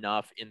do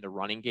enough in the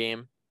running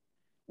game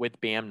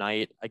with Bam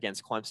Knight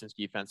against Clemson's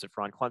defensive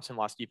front. Clemson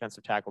lost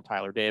defensive tackle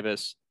Tyler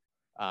Davis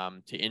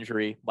to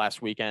injury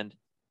last weekend.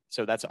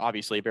 So that's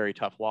obviously a very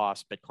tough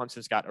loss, but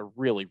Clemson's got a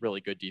really,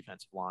 really good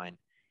defensive line.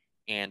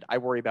 And I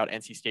worry about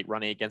NC State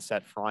running against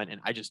that front, and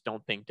I just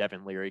don't think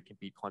Devin Leary can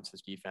beat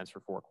Clemson's defense for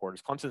 4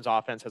 quarters. Clemson's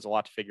offense has a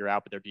lot to figure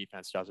out, but their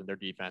defense doesn't. Their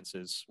defense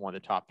is one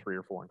of the top 3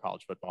 or 4 in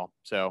college football.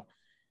 So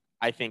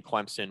I think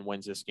Clemson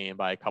wins this game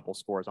by a couple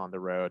scores on the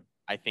road.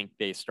 I think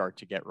they start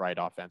to get right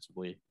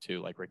offensively, too,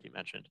 like Ricky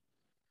mentioned.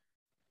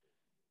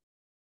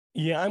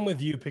 Yeah, I'm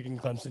with you picking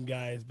Clemson,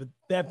 guys. But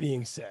that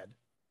being said,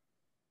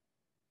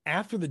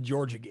 after the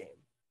Georgia game,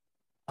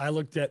 I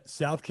looked at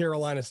South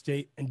Carolina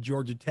State and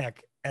Georgia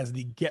Tech as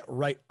the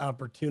get-right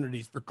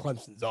opportunities for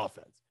Clemson's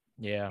offense.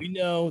 Yeah. We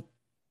know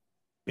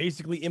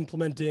basically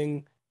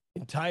implementing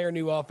entire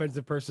new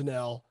offensive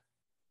personnel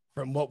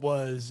from what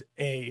was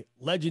a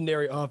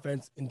legendary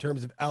offense in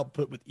terms of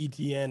output with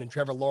ETN and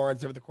Trevor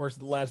Lawrence over the course of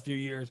the last few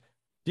years.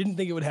 Didn't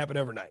think it would happen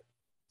overnight.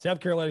 South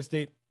Carolina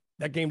State,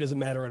 that game doesn't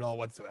matter at all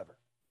whatsoever.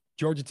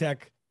 Georgia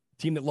Tech,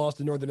 team that lost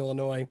to Northern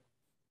Illinois,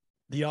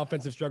 the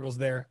offensive struggles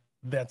there,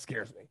 that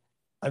scares me.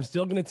 I'm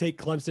still going to take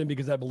Clemson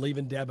because I believe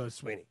in Dabo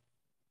Swinney.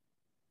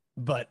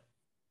 But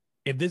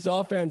if this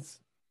offense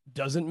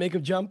doesn't make a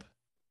jump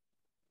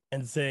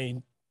and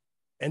say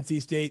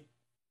NC State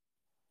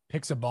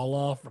picks a ball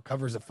off,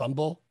 recovers a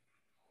fumble,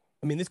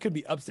 I mean, this could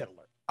be upset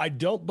alert. I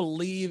don't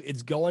believe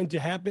it's going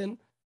to happen,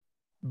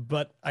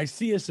 but I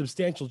see a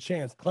substantial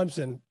chance.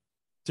 Clemson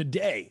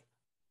today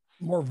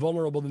more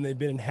vulnerable than they've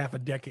been in half a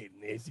decade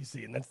in the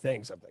ACC, and that's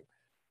saying something.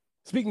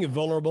 Speaking of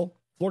vulnerable,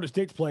 Florida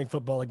State's playing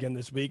football again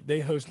this week. They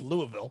host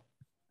Louisville.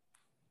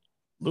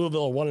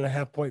 Louisville, a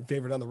 1.5-point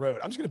favorite on the road.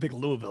 I'm just going to pick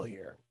Louisville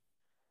here.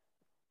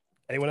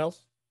 Anyone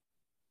else?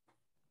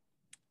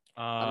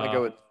 I'm going to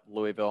go with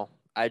Louisville.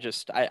 I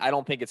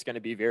don't think it's going to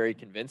be very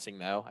convincing,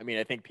 though. I mean,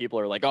 I think people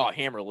are like, oh,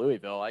 hammer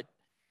Louisville.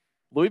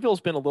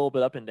 Louisville's been a little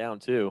bit up and down,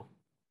 too.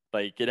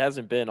 Like, it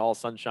hasn't been all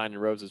sunshine and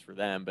roses for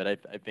them, but I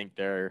think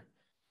they're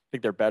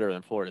better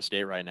than Florida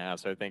State right now.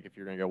 So I think if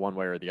you're going to go one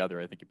way or the other,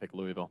 I think you pick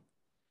Louisville.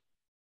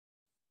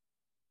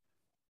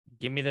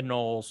 Give me the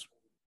Noles.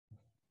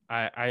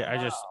 I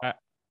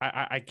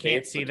can't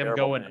Faith's see a them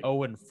terrible going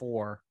thing.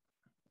 0-4.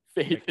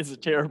 Faith is a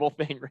terrible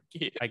thing,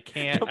 Ricky. I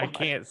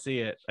can't see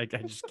it. I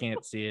just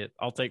can't see it.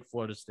 I'll take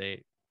Florida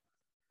State.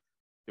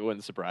 It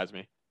wouldn't surprise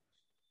me.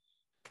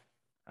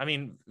 I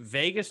mean,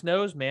 Vegas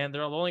knows, man.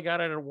 They're only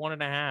got it at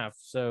 1.5.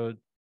 So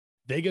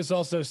Vegas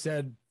also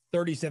said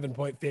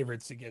 37-point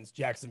favorites against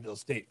Jacksonville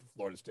State for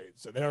Florida State.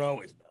 So they don't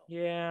always know.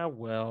 yeah,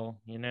 well,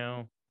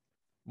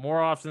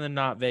 more often than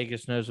not,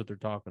 Vegas knows what they're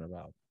talking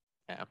about.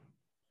 Yeah.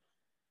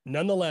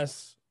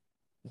 Nonetheless,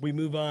 we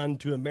move on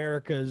to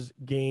America's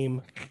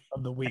game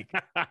of the week.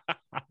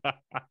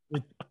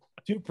 With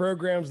 2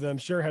 programs that I'm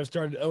sure have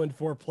started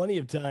 0-4 plenty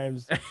of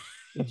times.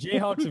 The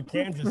Jayhawks of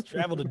Kansas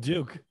travel to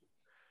Duke.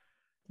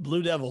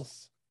 Blue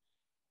Devils,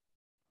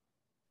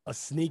 a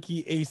sneaky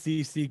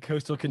ACC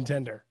coastal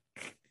contender.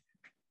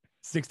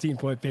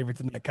 16-point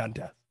favorites in that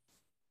contest.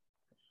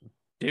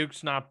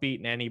 Duke's not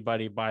beating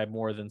anybody by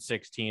more than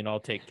 16. I'll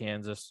take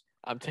Kansas.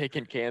 I'm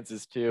taking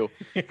Kansas, too.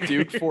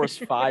 Duke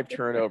forced 5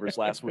 turnovers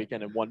last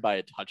weekend and won by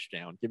a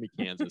touchdown. Give me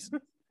Kansas.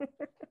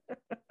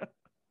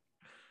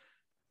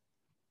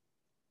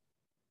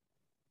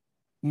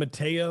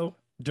 Mateo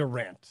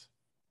Durant,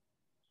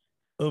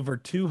 over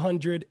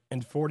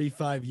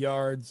 245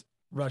 yards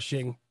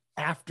rushing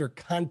after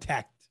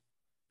contact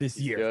this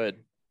year. Good.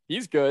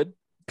 He's good.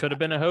 Could have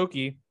been a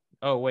Hokie.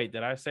 Oh, wait,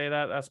 did I say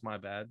that? That's my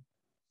bad.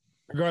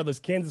 Regardless,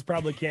 Kansas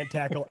probably can't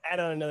tackle.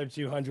 Add on another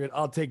 200.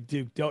 I'll take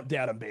Duke. Don't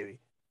doubt him, baby.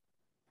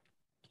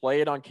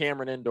 Play it on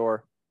Cameron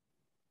Indoor.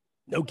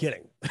 No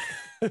kidding.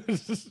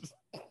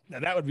 Now,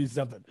 that would be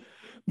something.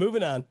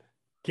 Moving on.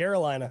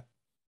 Carolina,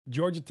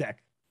 Georgia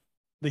Tech,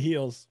 the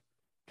Heels,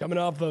 coming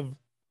off of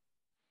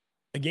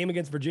a game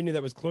against Virginia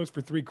that was close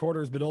for 3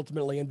 quarters, but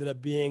ultimately ended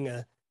up being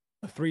a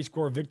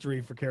 3-score victory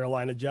for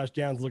Carolina. Josh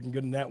Downs looking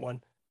good in that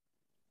one.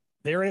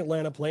 They're in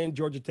Atlanta playing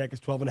Georgia Tech as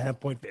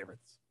 12.5-point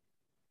favorites.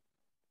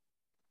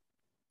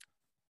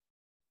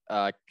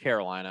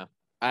 Carolina.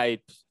 I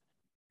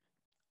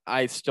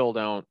still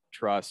don't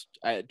trust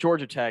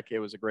Georgia Tech. It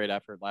was a great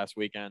effort last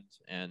weekend,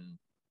 and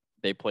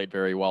they played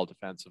very well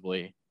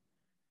defensively.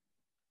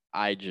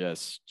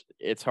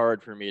 It's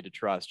hard for me to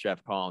trust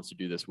Jeff Collins to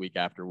do this week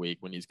after week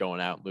when he's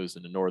going out and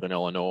losing to Northern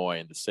Illinois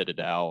and the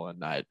Citadel. And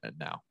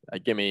now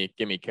give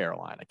me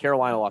Carolina.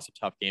 Carolina lost a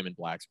tough game in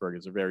Blacksburg. It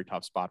was a very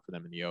tough spot for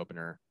them in the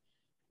opener.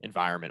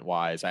 environment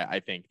wise. I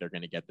think they're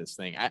going to get this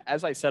thing.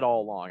 As I said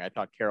all along, I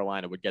thought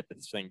Carolina would get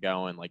this thing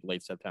going like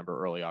late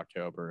September, early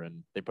October,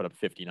 and they put up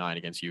 59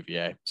 against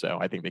UVA. So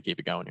I think they keep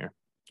it going here.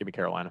 Give me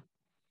Carolina.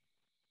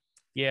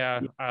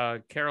 Yeah,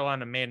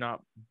 Carolina may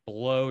not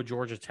blow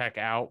Georgia Tech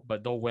out,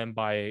 but they'll win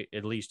by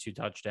at least 2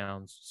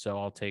 touchdowns. So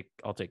I'll take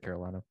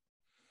Carolina.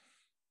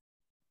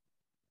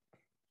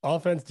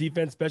 Offense,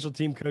 defense, special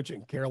team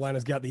coaching.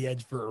 Carolina's got the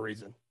edge for a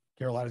reason.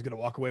 Carolina's going to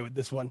walk away with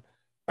this one.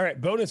 All right,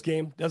 bonus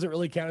game. Doesn't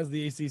really count as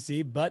the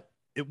ACC, but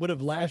it would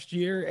have last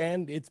year,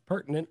 and it's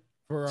pertinent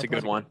for It's a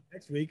good one.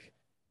 Next week.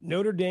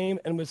 Notre Dame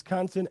and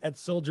Wisconsin at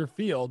Soldier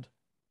Field.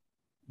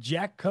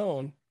 Jack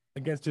Cohn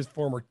against his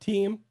former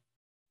team.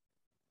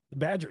 The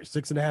Badgers,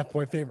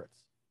 6.5-point favorites.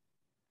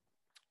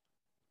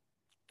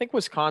 I think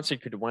Wisconsin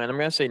could win. I'm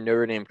going to say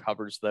Notre Dame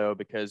covers, though,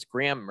 because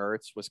Graham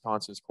Mertz,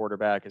 Wisconsin's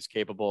quarterback, is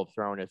capable of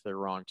throwing it to the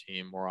wrong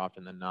team more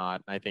often than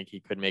not. I think he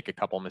could make a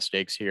couple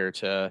mistakes here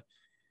to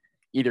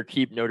either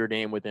keep Notre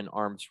Dame within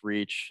arm's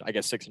reach. I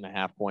guess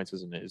 6.5 points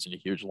isn't a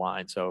huge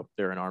line, so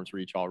they're in arm's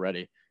reach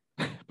already.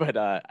 But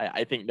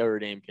I think Notre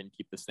Dame can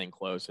keep this thing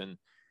close and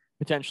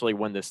potentially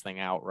win this thing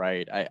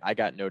outright. I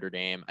got Notre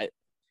Dame.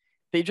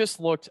 They just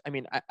looked,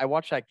 I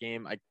watched that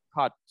game. I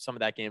caught some of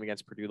that game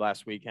against Purdue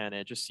last weekend,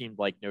 and it just seemed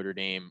like Notre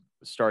Dame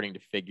was starting to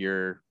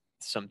figure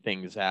some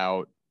things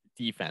out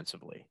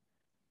defensively,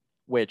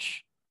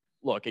 which,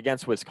 look,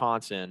 against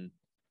Wisconsin,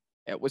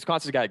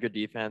 Wisconsin's got a good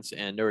defense,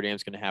 and Notre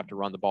Dame's going to have to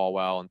run the ball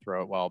well and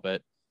throw it well.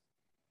 But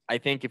I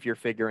think if you're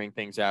figuring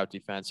things out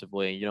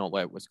defensively, you don't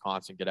let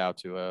Wisconsin get out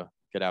to a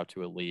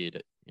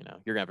lead. You're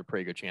going to have a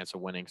pretty good chance of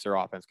winning because their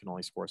offense can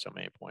only score so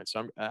many points.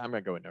 So I'm going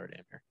to go with Notre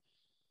Dame here.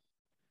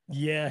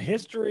 Yeah,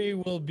 history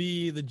will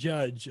be the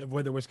judge of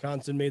whether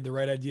Wisconsin made the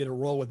right idea to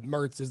roll with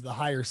Mertz as the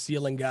higher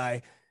ceiling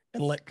guy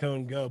and let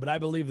Cohn go. But I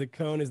believe that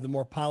Cohn is the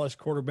more polished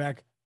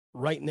quarterback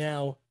right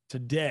now,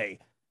 today.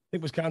 I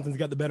think Wisconsin's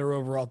got the better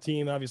overall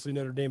team. Obviously,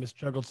 Notre Dame has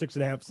struggled.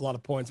 6.5 is a lot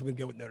of points. I'm going to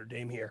go with Notre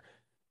Dame here.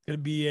 It's going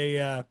to be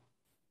a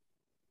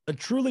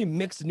truly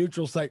mixed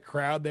neutral site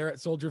crowd there at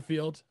Soldier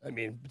Field.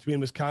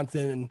 Between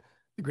Wisconsin and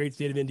the great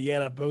state of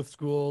Indiana, both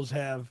schools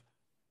have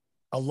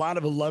a lot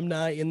of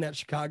alumni in that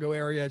Chicago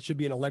area. It should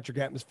be an electric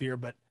atmosphere,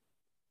 but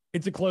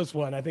it's a close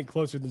one. I think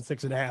closer than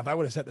 6.5. I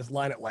would have set this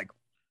line at like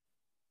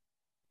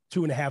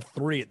 2.5,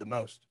 3 at the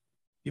most.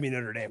 Give me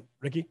Notre Dame.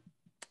 Ricky?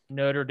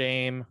 Notre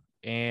Dame,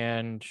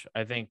 and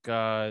I think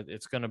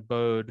it's going to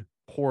bode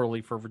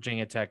poorly for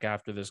Virginia Tech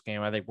after this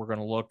game. I think we're going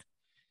to look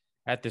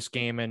at this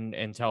game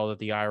and tell that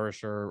the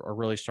Irish are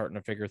really starting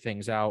to figure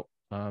things out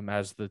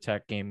as the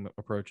Tech game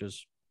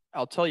approaches.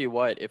 I'll tell you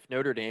what, if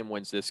Notre Dame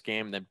wins this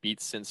game, then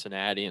beats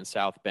Cincinnati and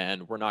South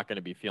Bend, we're not going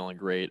to be feeling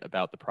great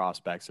about the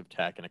prospects of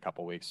Tech in a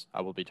couple weeks.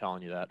 I will be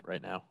telling you that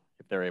right now,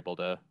 if they're able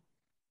to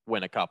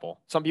win a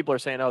couple. Some people are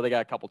saying, oh, they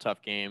got a couple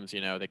tough games.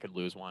 They could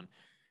lose one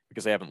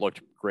because they haven't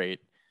looked great.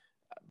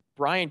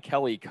 Brian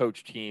Kelly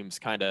coached teams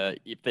kind of,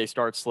 if they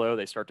start slow,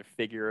 they start to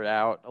figure it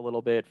out a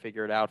little bit,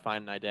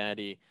 find an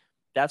identity.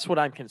 That's what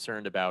I'm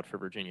concerned about for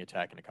Virginia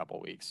Tech in a couple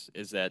of weeks,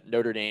 is that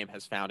Notre Dame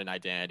has found an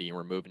identity and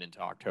we're moving into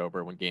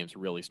October when games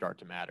really start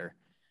to matter.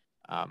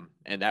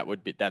 And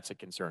that's a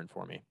concern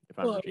for me if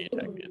I'm Virginia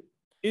Tech.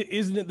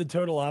 Isn't it the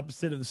total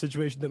opposite of the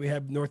situation that we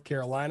have in North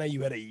Carolina?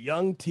 You had a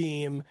young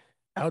team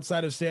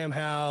outside of Sam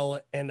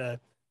Howell and a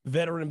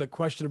veteran but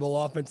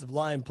questionable offensive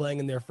line playing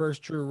in their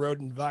first true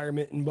road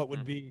environment in what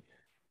would be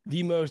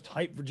the most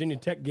hyped Virginia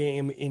Tech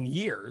game in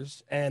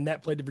years. And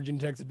that played to Virginia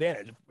Tech's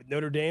advantage. With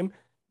Notre Dame,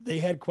 they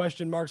had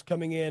question marks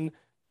coming in,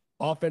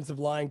 offensive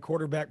line,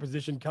 quarterback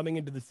position coming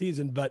into the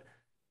season, but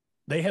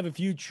they have a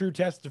few true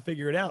tests to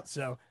figure it out.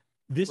 So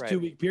this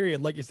 2-week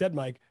period, like you said,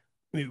 Mike,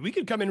 we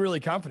could come in really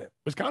confident.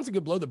 Wisconsin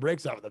could blow the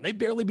brakes off of them. They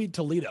barely beat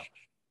Toledo.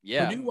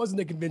 Yeah. Purdue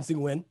wasn't a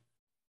convincing win.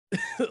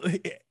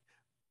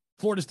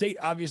 Florida State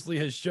obviously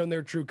has shown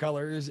their true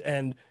colors,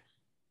 and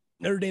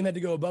Notre Dame had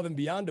to go above and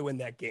beyond to win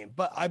that game.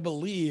 But I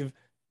believe,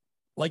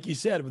 like you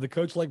said, with a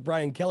coach like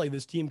Brian Kelly,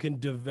 this team can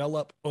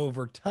develop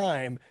over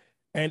time.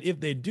 And if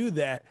they do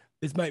that,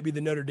 this might be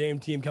the Notre Dame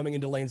team coming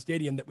into Lane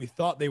Stadium that we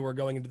thought they were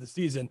going into the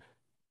season.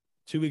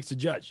 2 weeks to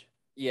judge.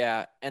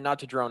 Yeah, and not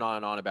to drone on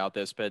and on about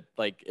this, but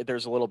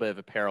there's a little bit of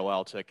a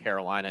parallel to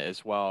Carolina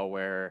as well,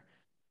 where,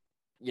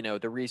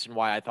 the reason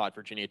why I thought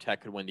Virginia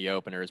Tech could win the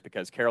opener is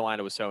because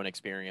Carolina was so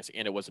inexperienced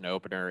and it was an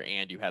opener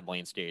and you had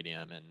Lane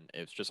Stadium, and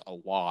it's just a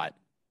lot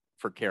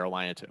for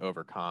Carolina to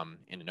overcome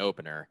in an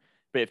opener.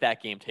 But if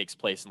that game takes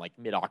place in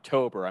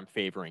mid-October, I'm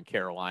favoring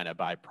Carolina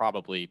by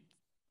probably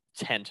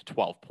 10 to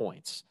 12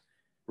 points,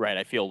 right?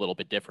 I feel a little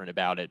bit different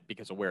about it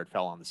because of where it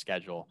fell on the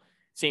schedule.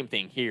 Same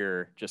thing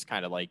here, just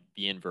kind of like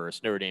the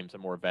inverse. Notre Dame's a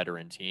more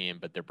veteran team,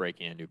 but they're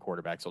breaking in new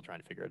quarterbacks, still trying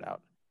to figure it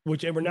out.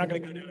 And we're not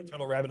going to go down a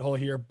total rabbit hole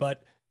here,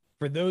 but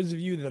for those of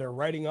you that are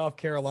writing off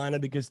Carolina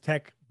because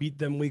Tech beat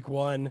them week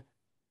 1,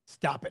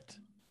 stop it.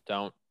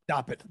 Don't.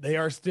 Stop it. They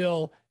are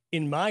still,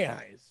 in my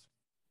eyes,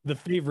 the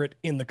favorite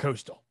in the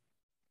Coastal.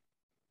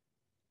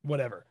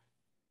 Whatever.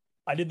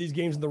 I did these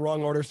games in the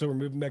wrong order, so we're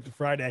moving back to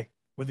Friday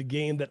with a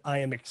game that I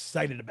am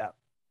excited about.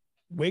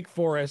 Wake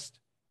Forest,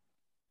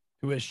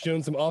 who has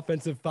shown some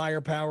offensive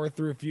firepower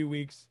through a few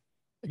weeks,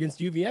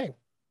 against UVA,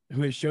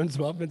 who has shown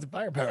some offensive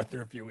firepower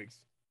through a few weeks.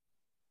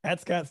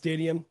 At Scott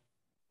Stadium,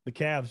 the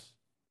Cavs,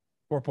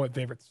 4-point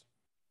favorites.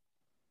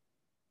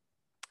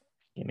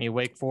 Give me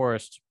Wake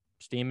Forest,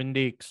 Steamin'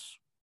 Deeks.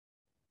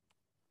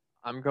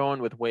 I'm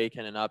going with Wake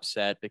in an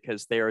upset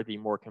because they are the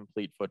more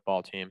complete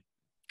football team.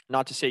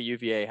 Not to say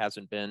UVA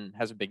hasn't been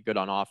good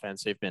on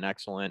offense. They've been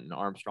excellent, and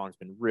Armstrong's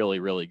been really,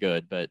 really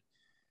good. But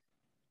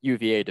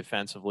UVA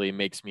defensively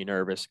makes me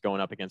nervous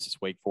going up against this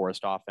Wake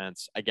Forest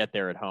offense. I get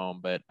there at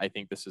home, but I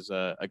think this is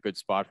a good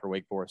spot for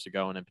Wake Forest to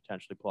go in and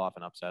potentially pull off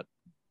an upset.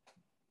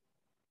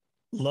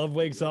 Love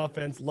Wake's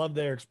offense. Love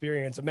their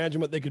experience.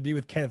 Imagine what they could be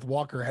with Kenneth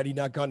Walker had he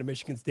not gone to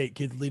Michigan State.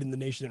 Kids leading the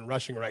nation in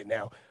rushing right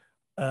now.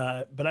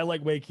 But I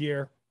like Wake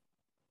here.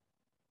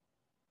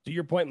 To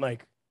your point,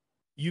 Mike,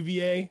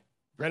 UVA,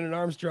 Brennan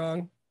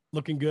Armstrong,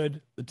 looking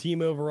good. The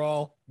team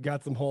overall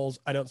got some holes.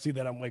 I don't see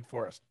that on Wake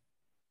Forest.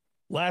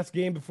 Last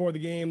game before the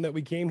game that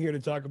we came here to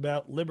talk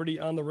about, Liberty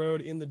on the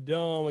road in the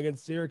Dome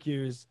against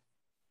Syracuse.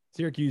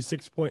 Syracuse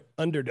 6-point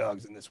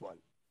underdogs in this one.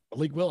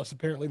 Malik Willis,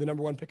 apparently the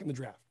number 1 pick in the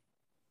draft.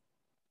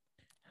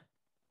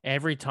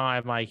 Every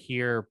time I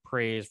hear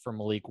praise for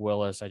Malik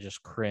Willis, I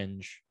just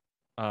cringe.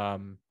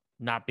 Not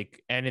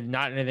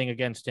anything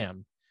against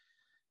him,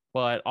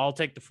 but I'll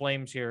take the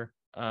Flames here.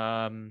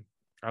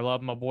 I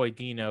love my boy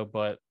Dino,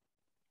 but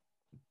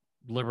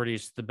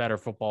Liberty's the better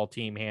football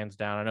team, hands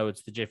down. I know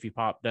it's the Jiffy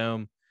Pop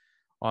Dome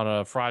on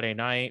a Friday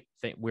night.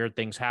 Weird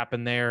things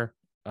happen there,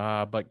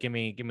 but give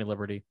me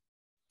Liberty.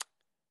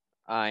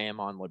 I am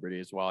on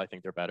Liberty as well. I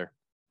think they're better.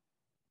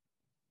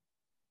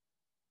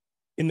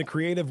 In the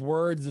creative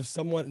words of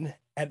someone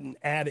at an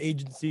ad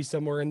agency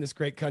somewhere in this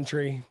great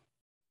country,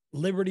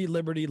 Liberty,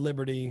 Liberty,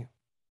 Liberty,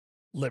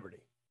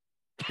 Liberty.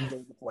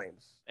 The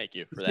Flames. Thank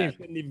you for this that. Game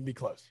shouldn't even be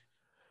close.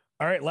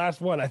 All right,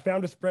 last one. I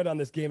found a spread on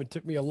this game. It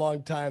took me a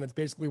long time. It's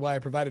basically why I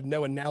provided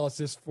no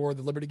analysis for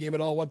the Liberty game at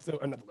all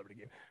whatsoever. Not the Liberty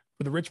game,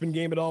 for the Richmond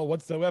game at all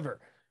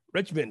whatsoever.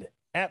 Richmond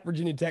at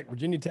Virginia Tech.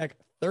 Virginia Tech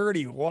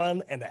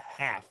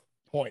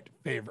 31.5-point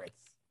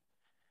favorites.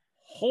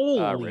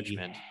 Holy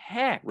Richmond.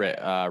 heck.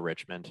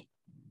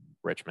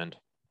 Richmond.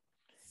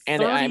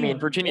 And I mean,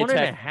 Virginia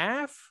Tech.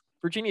 1.5?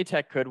 Virginia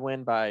Tech could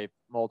win by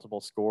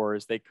multiple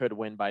scores. They could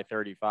win by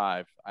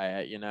 35.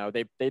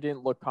 They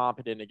didn't look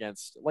competent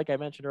against, like I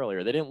mentioned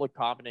earlier, they didn't look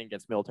competent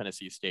against Middle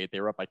Tennessee State. They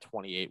were up by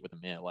 28 with a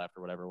minute left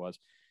or whatever it was.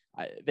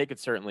 They could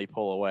certainly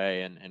pull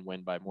away and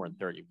win by more than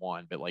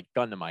 31. But like,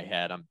 gun to my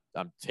head, I'm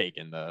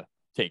taking the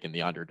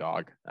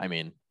underdog. I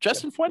mean,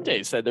 Justin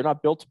Fuentes said they're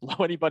not built to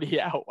blow anybody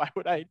out. Why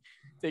would I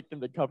take them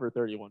to cover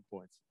 31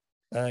 points?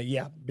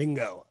 Yeah,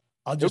 bingo.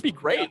 It would be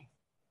great.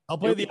 I'll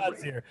play the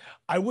odds here.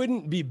 I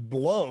wouldn't be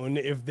blown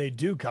if they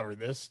do cover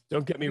this.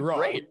 Don't get me wrong.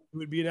 Great. It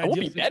would be an I ideal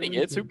won't be betting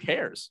it. Who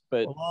cares?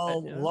 But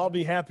we'll all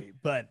be happy.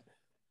 But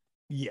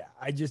yeah,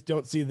 I just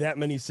don't see that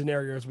many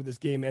scenarios where this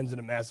game ends in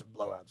a massive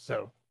blowout.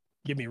 So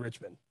give me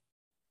Richmond.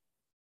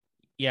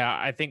 Yeah,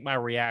 I think my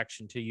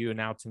reaction to you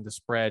announcing the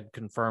spread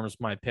confirms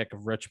my pick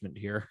of Richmond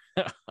here.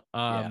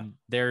 I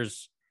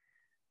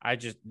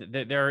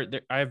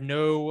have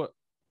no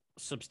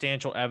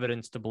substantial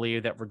evidence to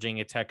believe that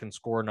Virginia Tech can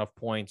score enough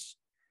points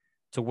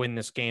to win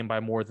this game by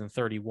more than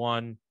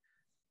 31.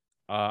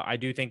 I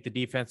do think the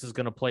defense is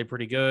going to play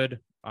pretty good.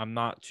 I'm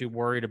not too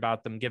worried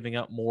about them giving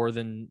up more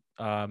than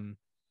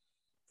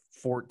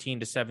 14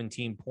 to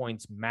 17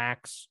 points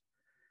max.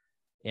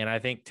 And I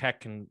think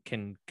Tech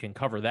can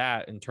cover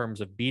that in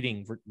terms of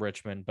beating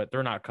Richmond, but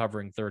they're not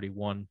covering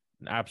 31.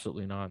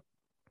 Absolutely not.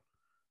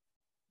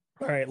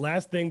 All right,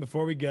 last thing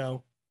before we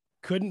go.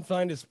 Couldn't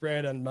find a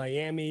spread on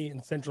Miami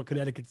and Central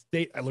Connecticut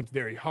State. I looked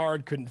very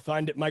hard, couldn't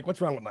find it. Mike,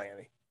 what's wrong with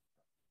Miami?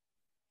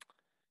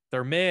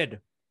 They're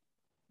mid.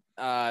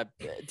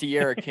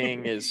 De'Ara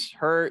King is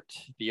hurt.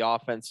 The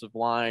offensive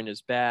line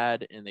is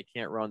bad, and they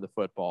can't run the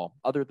football.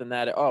 Other than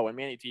that, and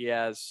Manny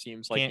Diaz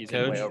seems like he's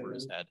in way over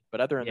his head.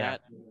 But other than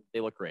that, they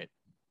look great.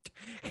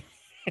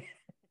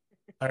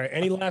 All right.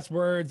 Any last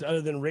words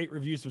other than rate,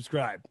 review,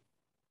 subscribe?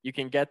 You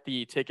can get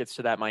the tickets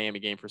to that Miami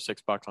game for $6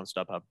 on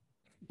StubHub.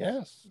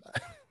 Yes.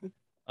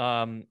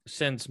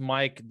 Since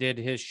Mike did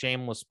his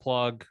shameless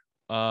plug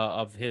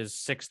of his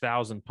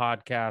 6,000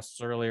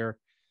 podcasts earlier,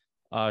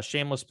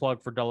 shameless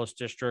plug for Dulles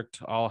District.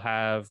 I'll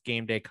have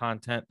game day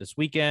content this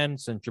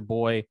weekend since your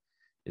boy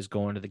is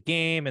going to the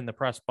game in the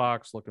press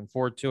box. Looking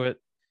forward to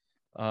it.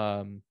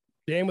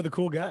 Game with a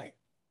cool guy.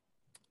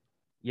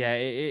 Yeah,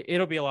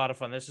 it'll be a lot of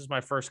fun. This is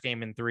my first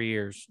game in 3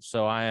 years,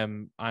 so I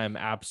am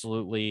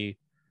absolutely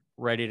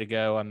ready to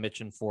go. I'm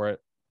itching for it.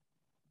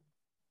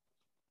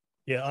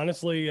 Yeah,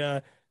 honestly,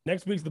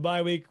 next week's the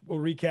bye week. We'll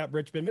recap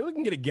Richmond. Maybe we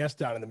can get a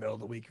guest on in the middle of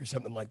the week or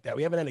something like that.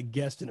 We haven't had a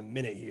guest in a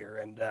minute here,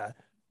 and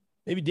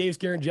maybe Dave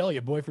Scarangelli,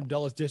 a boy from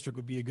Dulles District,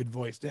 would be a good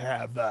voice to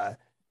have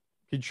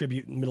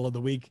contribute in the middle of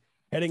the week.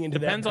 Heading into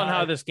Depends on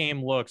how this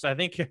game looks. I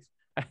think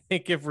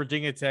if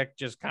Virginia Tech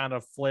just kind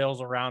of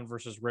flails around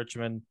versus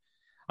Richmond,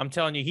 I'm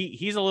telling you,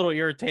 he's a little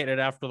irritated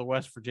after the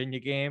West Virginia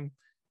game.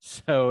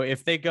 So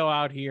if they go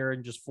out here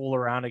and just fool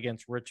around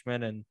against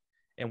Richmond and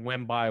and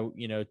win by,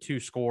 2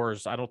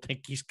 scores, I don't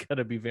think he's going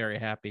to be very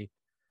happy.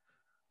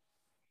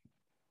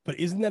 But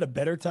isn't that a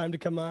better time to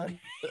come on?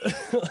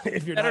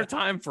 If you're better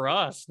time for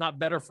us, not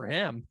better for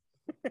him.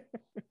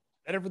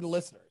 Better for the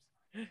listeners.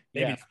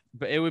 Maybe,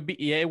 but it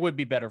would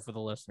be better for the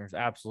listeners.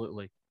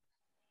 Absolutely.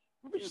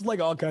 We just like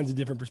all kinds of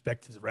different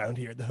perspectives around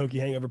here at the Hokie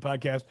Hangover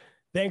Podcast.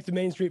 Thanks to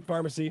Main Street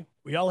Pharmacy.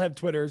 We all have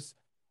Twitters.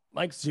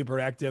 Mike's super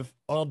active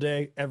all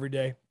day, every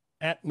day,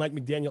 at Mike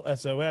McDaniel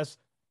SOS.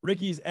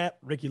 Ricky's at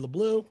Ricky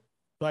LeBlue.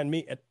 Find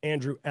me at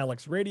Andrew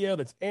Alex Radio.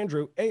 That's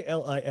Andrew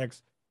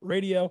ALIX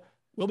Radio.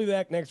 We'll be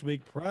back next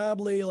week,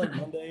 probably like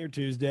Monday or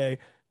Tuesday,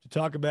 to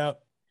talk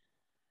about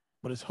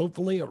what is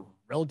hopefully a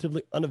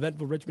relatively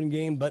uneventful Richmond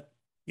game, but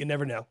you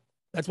never know.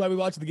 That's why we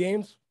watch the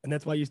games, and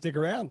that's why you stick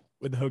around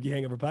with the Hokie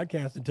Hangover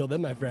Podcast. Until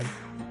then, my friend,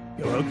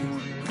 go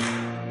Hokies.